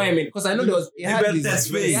 why I mean, because I know there was he had a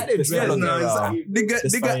dreadlock era.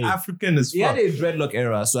 Nigga African as He had fuck. a dreadlock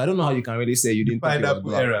era, so I don't know how you can really say you didn't think he was Pineapple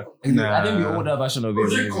black. era. I think the older version of it.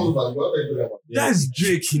 Maybe. That's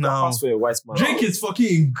Drake now. pass for a white man. Drake is fucking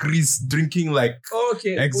in Greece drinking like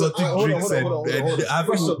Okay. exotic drinks and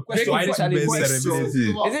having white men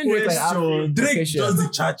serenity. Isn't Drake like Drake Caucasian? does the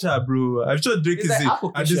cha-cha, bro. I'm sure Drake He's is like at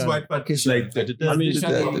Caucasian. this white part like. I mean, There's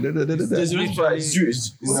it's Jewish.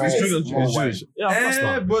 It's Jewish. Yeah, of course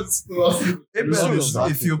not. But Abraham is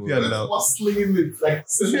Ethiopian now. Was slinging it like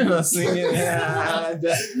singing. I don't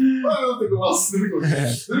think it was slinging.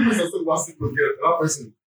 This person was slinging. That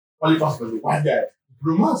person, only person was a white guy.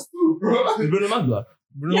 Romance too, bro. Bruno Mars black.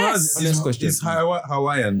 Bruno Yes. Mars Next question. is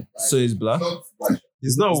Hawaiian. So he's black. Not white.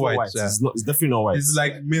 He's not It's white. not Yeah. It's definitely not white. It's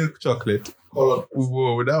like milk chocolate. Color.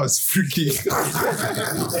 Whoa, that was freaky.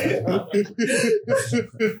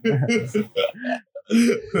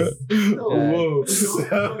 Whoa.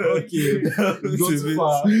 Okay. Go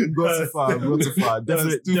too far.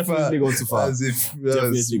 Definitely go too far. As if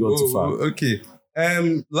Definitely go too far. Okay.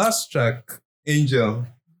 Last track, Angel.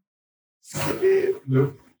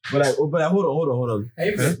 But hold on. Can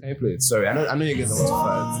you play it? Sorry, I know you guys don't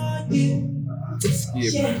want to fight.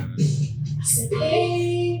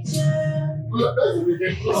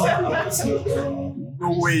 Yeah, No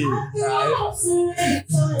way.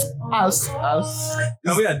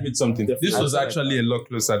 Can we admit something? This was actually a lot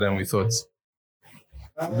closer than we thought.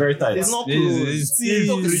 Very tight. It's not It close. is-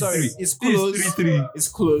 It's close. 3-3. It's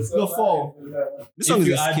close. No, 4. This song is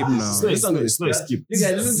a skip now. This song is not a skip. You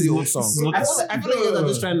guys listen to the whole song. I feel like you guys are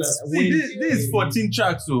just trying to See, win. this is 14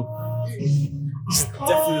 tracks, so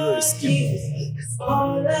Definitely not a skip.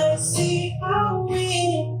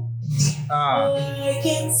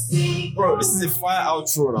 Bro, this is a fire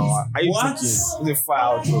outro now. Are you What? joking? This is a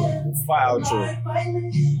fire outro. Fire outro.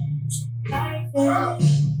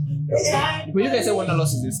 But you guys say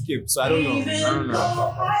Wonderlust is a skip, so I don't know.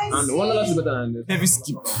 And Wonderlust is better than this. Heavy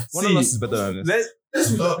skip. Wonderlust is better than this.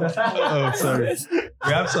 oh, sorry.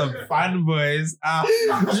 We have some fanboys.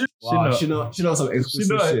 Wow, she know some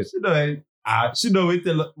exclusive shit. She know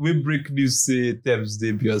we break this Thames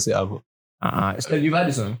Day Beyonce album. You've had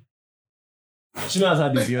this song? She knows how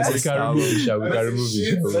the Beyonce We can album. remove it, shall we? Can remove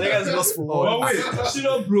it. So that guy's lost for Oh one. wait, she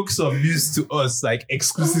not broke some news to us like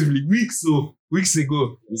exclusively weeks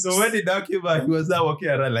ago. So when it now came out, he was now walking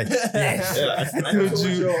around like, yes, I told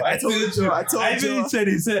you. I even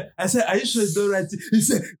said, I said, are you sure it's not right? He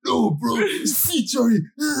said, no, bro, it's featuring.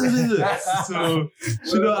 So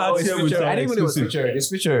she don't ask him with I didn't even know it was exclusive. featured. It's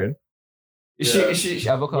featured. Is she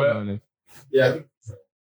have a comment on it? Yeah.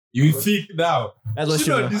 You think now? That's what She she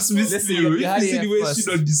don't know. dismiss Listen, me. you If had you see it the way first. she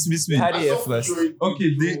don't dismiss me. You had it here first. Okay,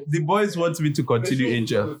 the boys want me to continue,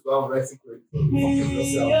 Angel. This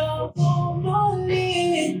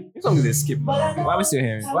song is a skip. Why are we still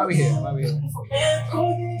here? Why are we here?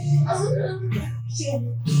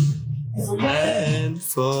 And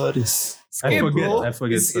for this. I forget. bro. I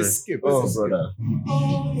forget. It's Sorry. skip. Oh, brother.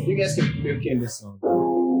 You guys keep milking this song.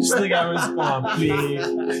 This nigga always come and play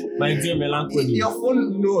my dear melancholy. Your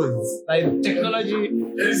phone knows. Like technology.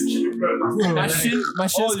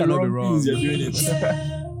 Machines cannot be wrong. You're doing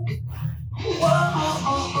it.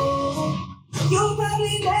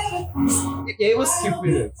 Yeah, it was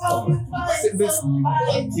skipping it.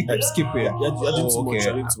 You keep skipping. You're doing too much.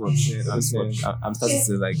 You're doing too much. Yeah, I'm saying, I'm starting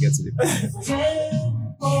to like get to the point.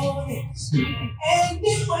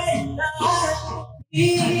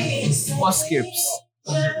 What skips?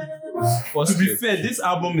 To be fair, this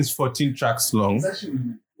album is 14 tracks long.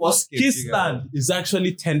 What skips? Kissland is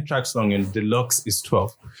actually 10 tracks long and Deluxe is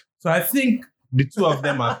 12. So I think the two of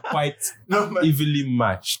them are quite evenly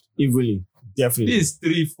matched. Evenly. Definitely. This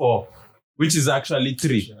is 3-4, which is actually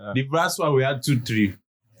 3. The brass one we had 2-3.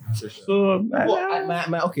 So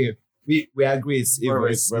Okay, we agree it's even.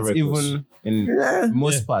 Very, It's very even in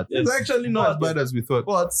most parts. it's actually not as bad as we thought.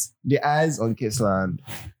 But the eyes on Kissland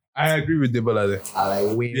I agree with Debola there. are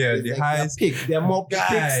like way. Yeah, the highs. They're more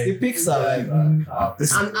Guy. the picks are like. And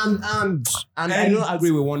I don't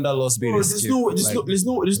agree with Wonderlust being a There's skip. no way. Like, There's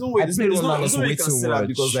no way. There's no I way. played There's no Wonderlust way way you can too say that much.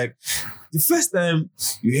 because like the first time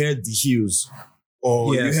you heard the heels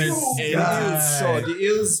or Yes. you heard Sure, the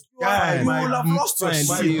Hills. Guy, you will have lost your my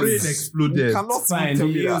mind. brain exploded. You cannot Fine, tell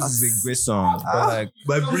the me that. Hills is a great song. But like,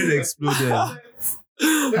 My brain exploded.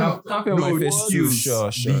 can't feel my face too. Sure.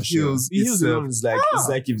 The heels. The heels alone is like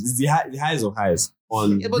it's the highs of highs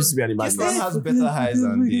on Yeah, but BCB and Imagine. Kissland has better highs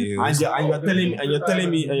than the Hills. And you're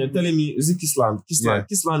telling me, is it Kissland? Yeah.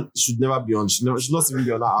 Kissland should never be on. Should not even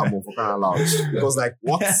be on that album for crying out loud. Because like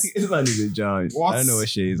what? Kissland is a jam. What? I don't know what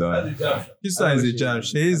she is on. Kissland is a jam.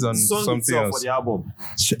 She is on The song something itself else. for the album.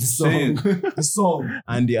 She- The song.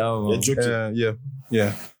 And the album. You're joking.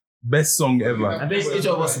 yeah. Best song I ever. think each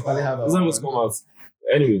of us will probably have This song must come out.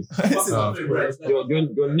 Anyway,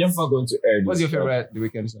 you're never going to air this. What's your favorite The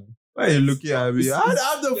Weeknd song? Why are you looking at me?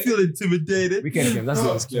 I don't feel intimidated. Weeknd game. That's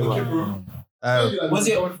the disclaimer. What's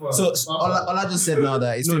your so Ola just said now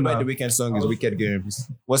that his No, favorite no. The Weeknd song is Wicked Games.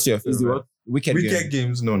 What's your Is the favorite? what? Wicked Wicked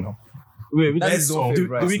Games. Games, no. Wait, That Best is your song.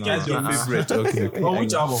 favorite. The Weeknd's now. your favorite. Okay. on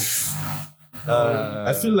which album?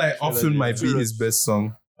 I feel like Often might be his best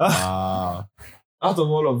song. Out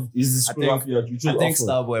of all of his I think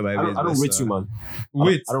Starboy might be his I don't best rate you, song. man.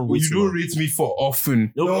 Wait, I don't rate you you, don't man. rate me for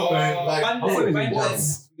Often. No.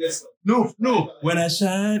 When I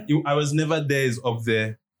shine, I was never there is up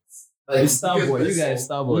there. Like Starboy, you guys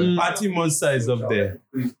Starboy. Party Monster is up there.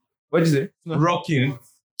 What did you say? Rocking.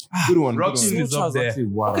 Good one. Rocking is up there.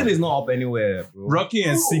 Rocking is not up anywhere, bro. Rocking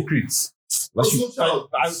and Secrets. I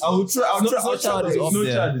will try. No Child is up No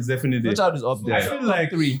there. Child is definitely No there. Child is up there. I feel like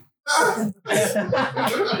 3.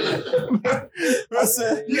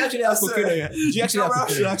 You actually have cocaine on you. You actually have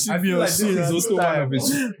cocaine. I feel like this is also one of his.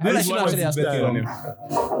 You This is actually one of actually have his cocaine on better. him.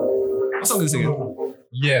 What song is this again?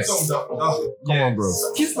 Yes. Come on, bro.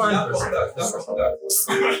 Kissland.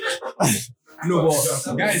 No,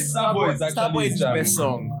 but Guys, Starboy is actually Starboy is his best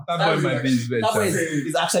song. Starboy might be his best Starboy song.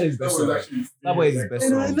 is actually his best song. Starboy is his best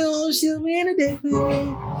song.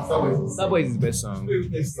 Starboy is his best song.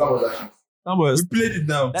 Starboy, We played it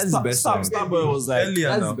now. That's his best song. Starboy was like, Earlier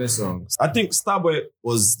That's now. his best song. I think Starboy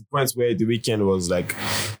was the point where The Weeknd was like,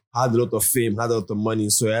 had a lot of fame, had a lot of money,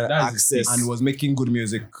 so he had That's access. And was making good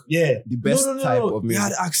music. Yeah, The best type of He music.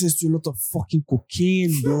 had access to a lot of fucking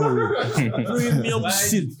cocaine, bro. Premium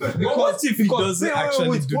shit. What if he doesn't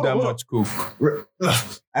actually do that much coke?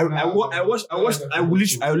 I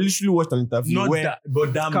literally watched an interview Not where. that,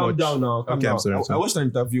 but that Calm much. down now. Calm Okay, down. I'm sorry. I watched an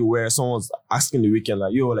interview where someone was asking The Weeknd,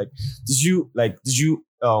 like, yo, like, did you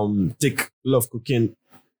take a lot of cocaine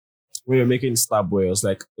when you're making Starboy? It was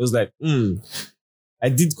like, I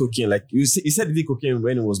did cocaine. Like he said he did cocaine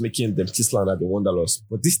when he was making them Kisland at the Wanderlust.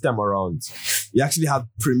 But this time around, he actually had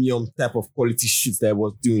premium type of quality shit that he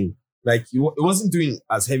was doing. Like he wasn't doing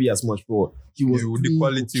as heavy as much, bro. He was The doing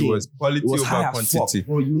quality cocaine. was quality It was high over as fuck, quantity.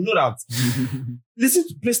 bro. You know that. Listen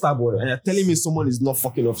to play Starboy and you're telling me someone is not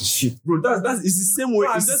fucking off the shit, bro. It's the same way.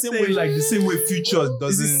 I'm It's the just same saying, way. like the same way Future It's the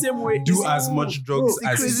doesn't same way. do as much drugs Bro,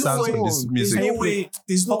 as it crazy sounds song. on this music.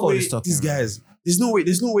 There's no Fuck all way. this stuff, These man. guys. There's no way.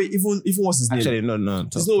 Even what's his name? Actually, no.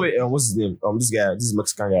 There's no way. What's his name? This guy. This is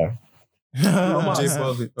Mexican guy. J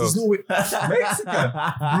Balvin. There's no way. Mexican.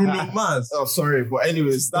 Bruno Mars. Oh, sorry, but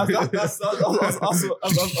anyways, that's also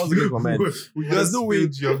a good comment. There's no way.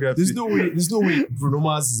 Geography. There's no way Bruno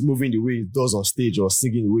Mars is moving the way he does on stage or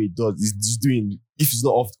singing the way he does. He's doing, if he's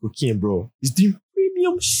not off cocaine, bro, he's doing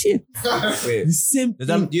premium shit. Wait. The same Does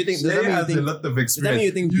thing. that, do you think? Does that Shay mean you has a think? lot of Does that experience. mean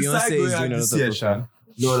you think You Beyonce start is going doing out a this lot year, of Sha.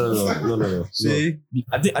 No. Shay,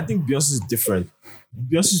 I think Beyonce is different.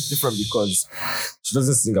 Beyonce is different because she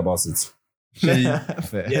doesn't sing about it. Shay.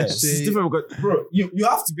 Yeah, she's different because, bro, you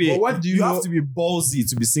have to be. But what do you know- have to be ballsy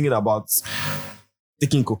to be singing about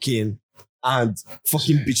taking cocaine and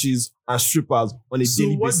fucking bitches and strippers on a So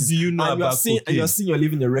daily what basis. do you know and about and cocaine? you're saying you're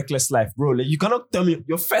living a reckless life, bro. Like you cannot tell me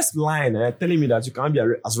your first line and telling me that you can't be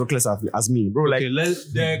as reckless as me, bro. Like, Okay,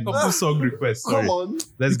 there are a couple song requests. Sorry. come on,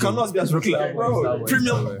 Let's you go. cannot be as reckless, bro.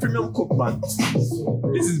 Starboy. Premium coke, man.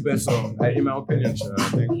 This is best song, in my opinion. Sure, I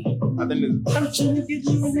think it's. I'm trying to get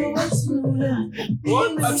you in the worst mood.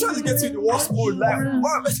 What? I'm trying to get you in the worst mood. Like,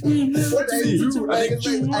 what? What do you do? I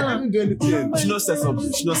didn't do anything. She not said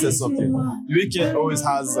something. The Weeknd always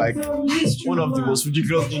has like one of the most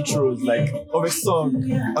ridiculous intros, like of a song.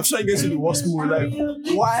 I'm trying to get you in the worst mood. Like,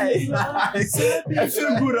 why? I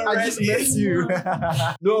feel good already. I just met you.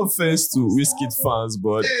 No offense to Weeknd fans,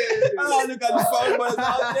 but look at the fanboys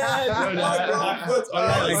out there.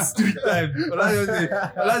 Like 3 times. Ola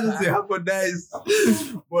just say harmonize.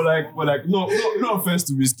 But like, no offense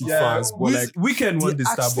to Weeknd fans, but like, Weeknd won the they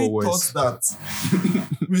actually Starboy voice. thought that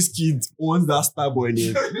Weeknd owns that Starboy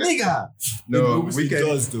name, nigga. No, It Weeknd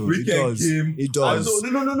does though. Weeknd came. It does.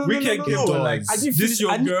 No. Weeknd came to like, I didn't this finish,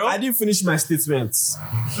 your girl? I didn't finish my statements.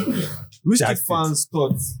 Weeknd fans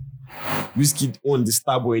thought Weeknd owned the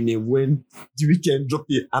Starboy name when The Weeknd dropped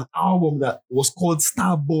an album that was called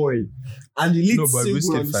Starboy, and the lead No, but single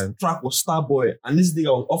Wizkid on this fan. track was Starboy, and this nigga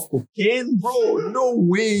was off cocaine, bro. No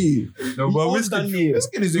way. No, but He owns that Wizkid name.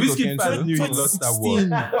 Wizkid fans knew he lost that war.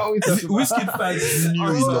 Wizkid fans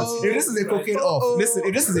knew he lost. If this is a cocaine off, listen.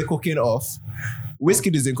 If this is a cocaine off,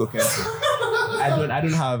 Whiskey is in cocaine. I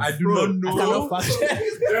don't have. I do not know. I cannot fact check.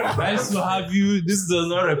 Nice to have you. This does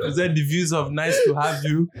not represent the views of Nice to Have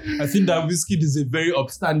You. I think that Wizkid is a very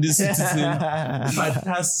upstanding citizen.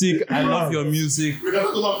 Fantastic. I love your music. We can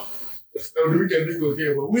talk about the Weeknd doing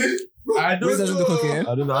okay, but we. I don't Doesn't do cocaine.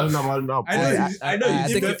 I don't know. I know I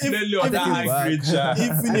he's take it- definitely I on that take it high back. grade, Sha.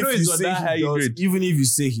 Even I know if you he's on say that high he does, grade. even if you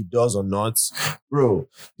say he does or not, bro,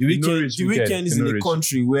 the You know Weeknd, rich the Weeknd. Weeknd is You in know a rich.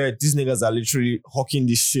 country where these niggas are literally hawking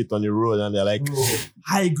this shit on the road, and they're like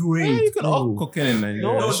high grade. You can bro. all cocaine in Nigeria.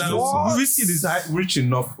 No, No, that Wizkid is rich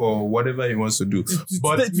enough for whatever he wants to do.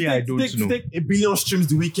 But me, I don't know. Take 1 billion streams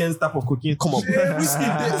the Weeknd type of cocaine. Come on,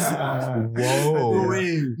 Whoa.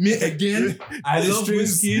 Me again. I love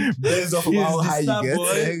Streams Wizkid. based off of He's how the high you star get.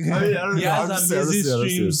 boy. He has amazing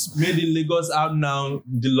streams. Made in Lagos out now.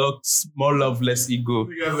 Deluxe, more love, less ego.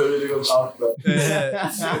 You guys are really good out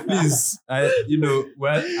there. Please,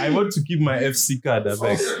 I want to keep my FC card. I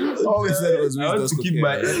beg. Always said it was I want to keep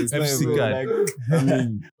my FC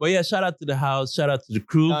card. But yeah, shout out to the house. Shout out to the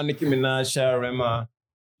crew. Nicki Minaj, Shara Rema,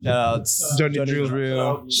 shout out Johnny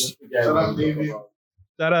Drill. Shout out Davey.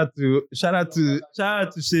 Shout out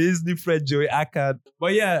to Shay's new friend Joey Akkad.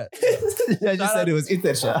 But yeah, Yeah, just said it was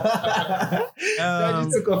intentional.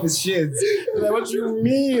 He took off his shades. Like, what do you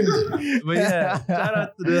mean? But yeah,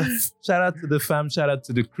 shout out to the fam, shout out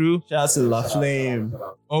to the crew. Shout out to La Flame.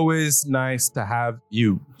 Always nice to have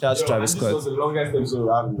you. Shout out to Travis This was Scott. the longest episode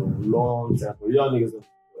we've had in a long time. But y'all niggas don't do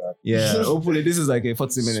that. Yeah, hopefully this is like a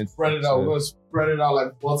 40 minutes. Spread it out. We're gonna spread it out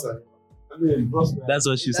like butter. I mean, bros, man. That's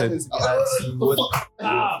what she said.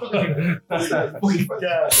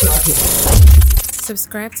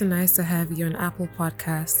 Subscribe to Nice to Have You on Apple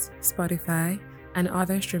Podcasts, Spotify, and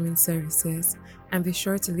other streaming services, and be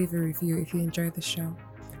sure to leave a review if you enjoyed the show.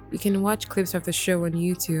 You can watch clips of the show on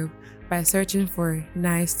YouTube by searching for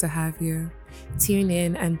Nice to Have You. Tune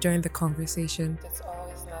in and join the conversation. That's